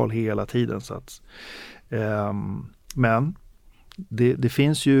material hela tiden. Så att, men det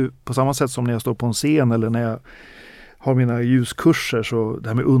finns ju på samma sätt som när jag står på en scen eller när jag har mina ljuskurser, så det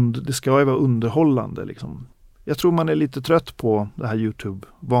här med det ska ju vara underhållande liksom. Jag tror man är lite trött på det här YouTube,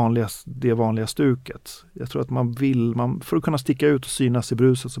 det vanliga stuket. Jag tror att för att kunna sticka ut och synas i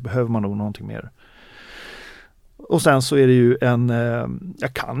bruset så behöver man nog någonting mer. Och sen så är det ju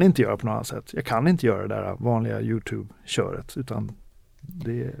jag kan inte göra på något annat sätt. Jag kan inte göra det där vanliga YouTube-köret, utan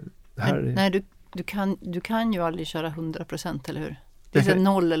det här är... Nej, du kan ju aldrig köra 100%, eller hur? Det är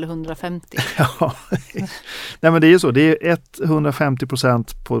 0 eller 150. Ja, nej men det är ju så. Det är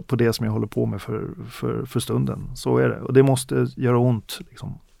 150% på det som jag håller på med för stunden. Så är det. Och det måste göra ont.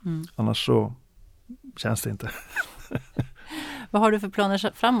 Liksom. Annars så känns det inte. Vad har du för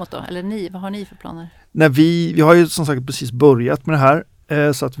planer framåt då? Eller vad har ni för planer? Nej, vi har ju som sagt precis börjat med det här.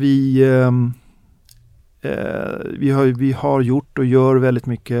 Så att vi har gjort och gör väldigt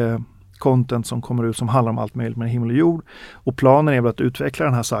mycket content som kommer ut som handlar om allt möjligt med himmel och jord. Och planen är väl att utveckla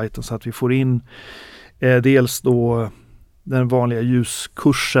den här sajten så att vi får in dels då den vanliga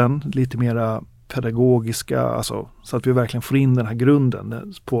ljuskursen, lite mera pedagogiska, alltså, så att vi verkligen får in den här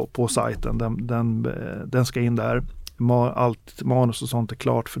grunden på sajten. Den ska in där. Allt manus och sånt är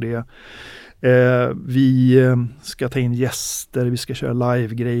klart för det. Vi ska ta in gäster, vi ska köra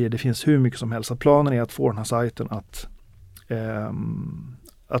live-grejer. Det finns hur mycket som helst. Planen är att få den här sajten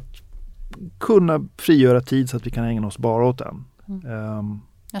att kunna frigöra tid så att vi kan ägna oss bara åt den.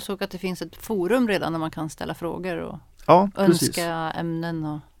 Jag såg att det finns ett forum redan där man kan ställa frågor och önska ämnen.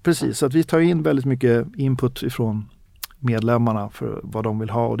 Och precis, så att vi tar in väldigt mycket input ifrån medlemmarna för vad de vill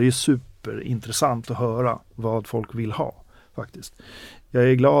ha. Och det är superintressant att höra vad folk vill ha faktiskt. Jag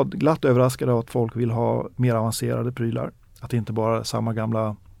är glatt överraskad av att folk vill ha mer avancerade prylar. Att det inte bara är samma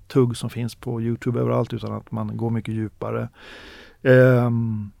gamla tugg som finns på YouTube överallt, utan att man går mycket djupare.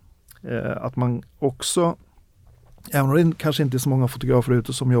 Att man också, även om det kanske inte är så många fotografer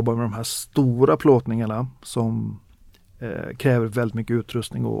ute som jobbar med de här stora plåtningarna som kräver väldigt mycket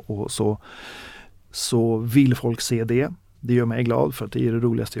utrustning och så vill folk se det. Det gör mig glad, för att det är det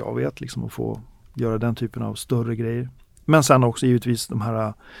roligaste jag vet, liksom, att få göra den typen av större grejer. Men sen också givetvis de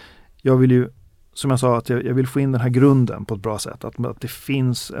här, jag vill ju, som jag sa, att jag vill få in den här grunden på ett bra sätt. Att det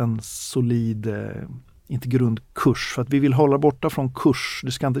finns en solid, inte grundkurs, för att vi vill hålla borta från kurs.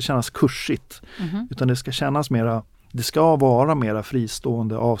 Det ska inte kännas kursigt, utan det ska kännas mera, det ska vara mera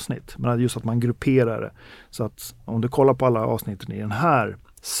fristående avsnitt. Men just att man grupperar det. Så att om du kollar på alla avsnitten i den här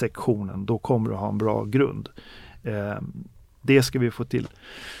sektionen, då kommer du ha en bra grund. Det ska vi få till.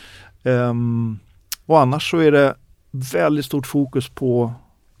 Och annars så är det väldigt stort fokus på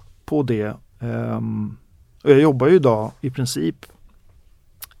det. Och jag jobbar ju idag i princip,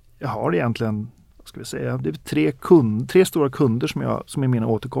 jag har egentligen, vad ska vi säga, det är tre stora kunder som är mina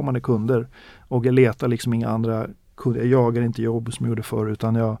återkommande kunder. Och jag letar liksom inga andra kunder. Jag jagar inte jobb som jag gjorde förr,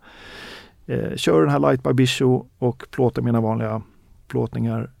 utan jag kör den här Light by Bisho och plåtar mina vanliga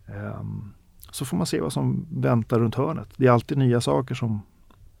plåtningar. Så får man se vad som väntar runt hörnet. Det är alltid nya saker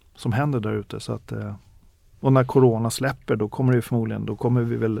som händer där ute. Så att, och när corona släpper, då kommer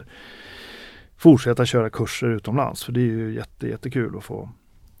vi väl fortsätta köra kurser utomlands. För det är ju jättekul att få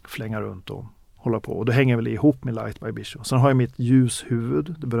flänga runt och hålla på. Och det hänger väl ihop med Light by Bisho. Sen har jag mitt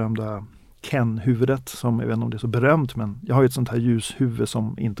ljushuvud, det berömda Ken-huvudet, som jag vet inte om det är så berömt, men jag har ju ett sånt här ljushuvud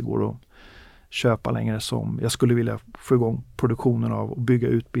som inte går att köpa längre, som jag skulle vilja få igång produktionen av och bygga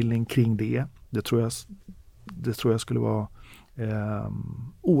utbildning kring det. Det tror jag skulle vara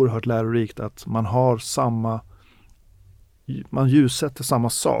oerhört lärorikt, att man har man ljussätter samma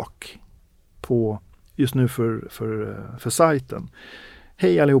sak på just nu för sajten.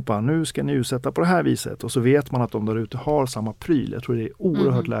 Hej allihopa, nu ska ni ljussätta på det här viset, och så vet man att de där ute har samma pryl. Jag tror det är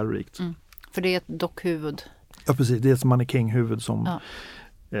oerhört lärorikt. För det är ett dockhuvud. Ja, precis. Det är ett mannekängshuvud som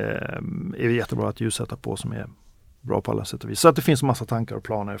är jättebra att ljussätta på, som är bra på alla sätt och vis. Så att det finns massa tankar och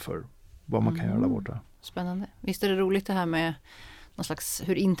planer för vad man kan göra där borta. Spännande. Visst är det roligt det här med någon slags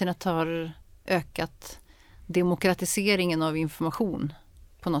hur internet har ökat demokratiseringen av information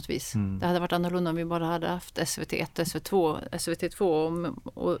på något vis. Det hade varit annorlunda om vi bara hade haft SVT1, SVT2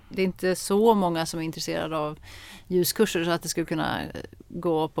 och det är inte så många som är intresserade av ljuskurser så att det skulle kunna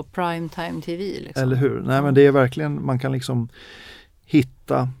gå på primetime TV. Liksom. Eller hur? Nej, men det är verkligen, man kan liksom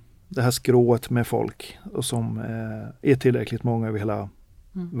hitta det här skrået med folk och som är tillräckligt många över hela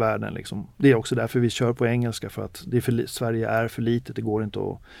världen. Liksom. Det är också därför vi kör på engelska, för att Sverige är för litet. Det går inte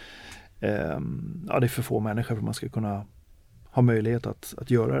att det är för få människor för att man ska kunna ha möjlighet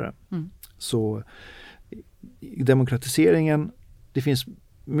att göra det. Så demokratiseringen, det finns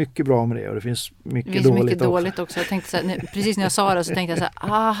mycket bra med det, och det finns mycket dåligt också. Jag tänkte så här, precis när jag sa det så tänkte jag så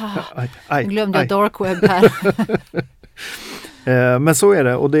här, glömde jag dark web här. Men så är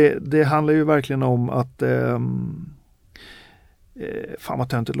det, och det handlar ju verkligen om att fan vad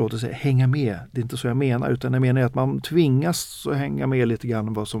töntigt låter sig, hänga med. Det är inte så jag menar, utan jag menar att man tvingas att hänga med lite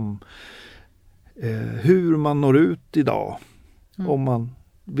grann vad som hur man når ut idag. Om man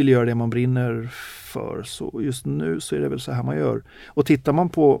vill göra det man brinner för, så just nu så är det väl så här man gör. Och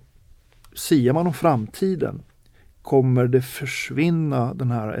siar man om framtiden, kommer det försvinna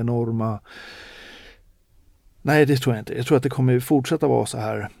den här enorma... Nej, det tror jag inte. Jag tror att det kommer fortsätta vara så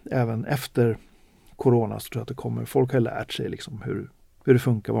här även efter corona. Så tror jag att folk har lärt sig liksom hur det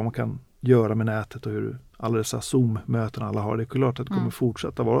funkar, vad man kan göra med nätet och hur alla dessa Zoom-möten alla har. Det är klart att det kommer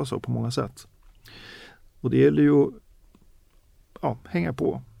fortsätta vara så på många sätt. Och det gäller ju hänga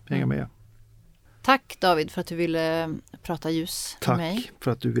med. Tack David för att du ville prata ljus med mig. Tack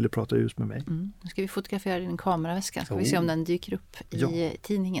för att du ville prata ljus med mig. Nu ska vi fotografera din kameraväska. Ska vi se om den dyker upp i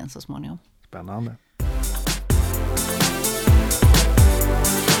tidningen så småningom. Spännande.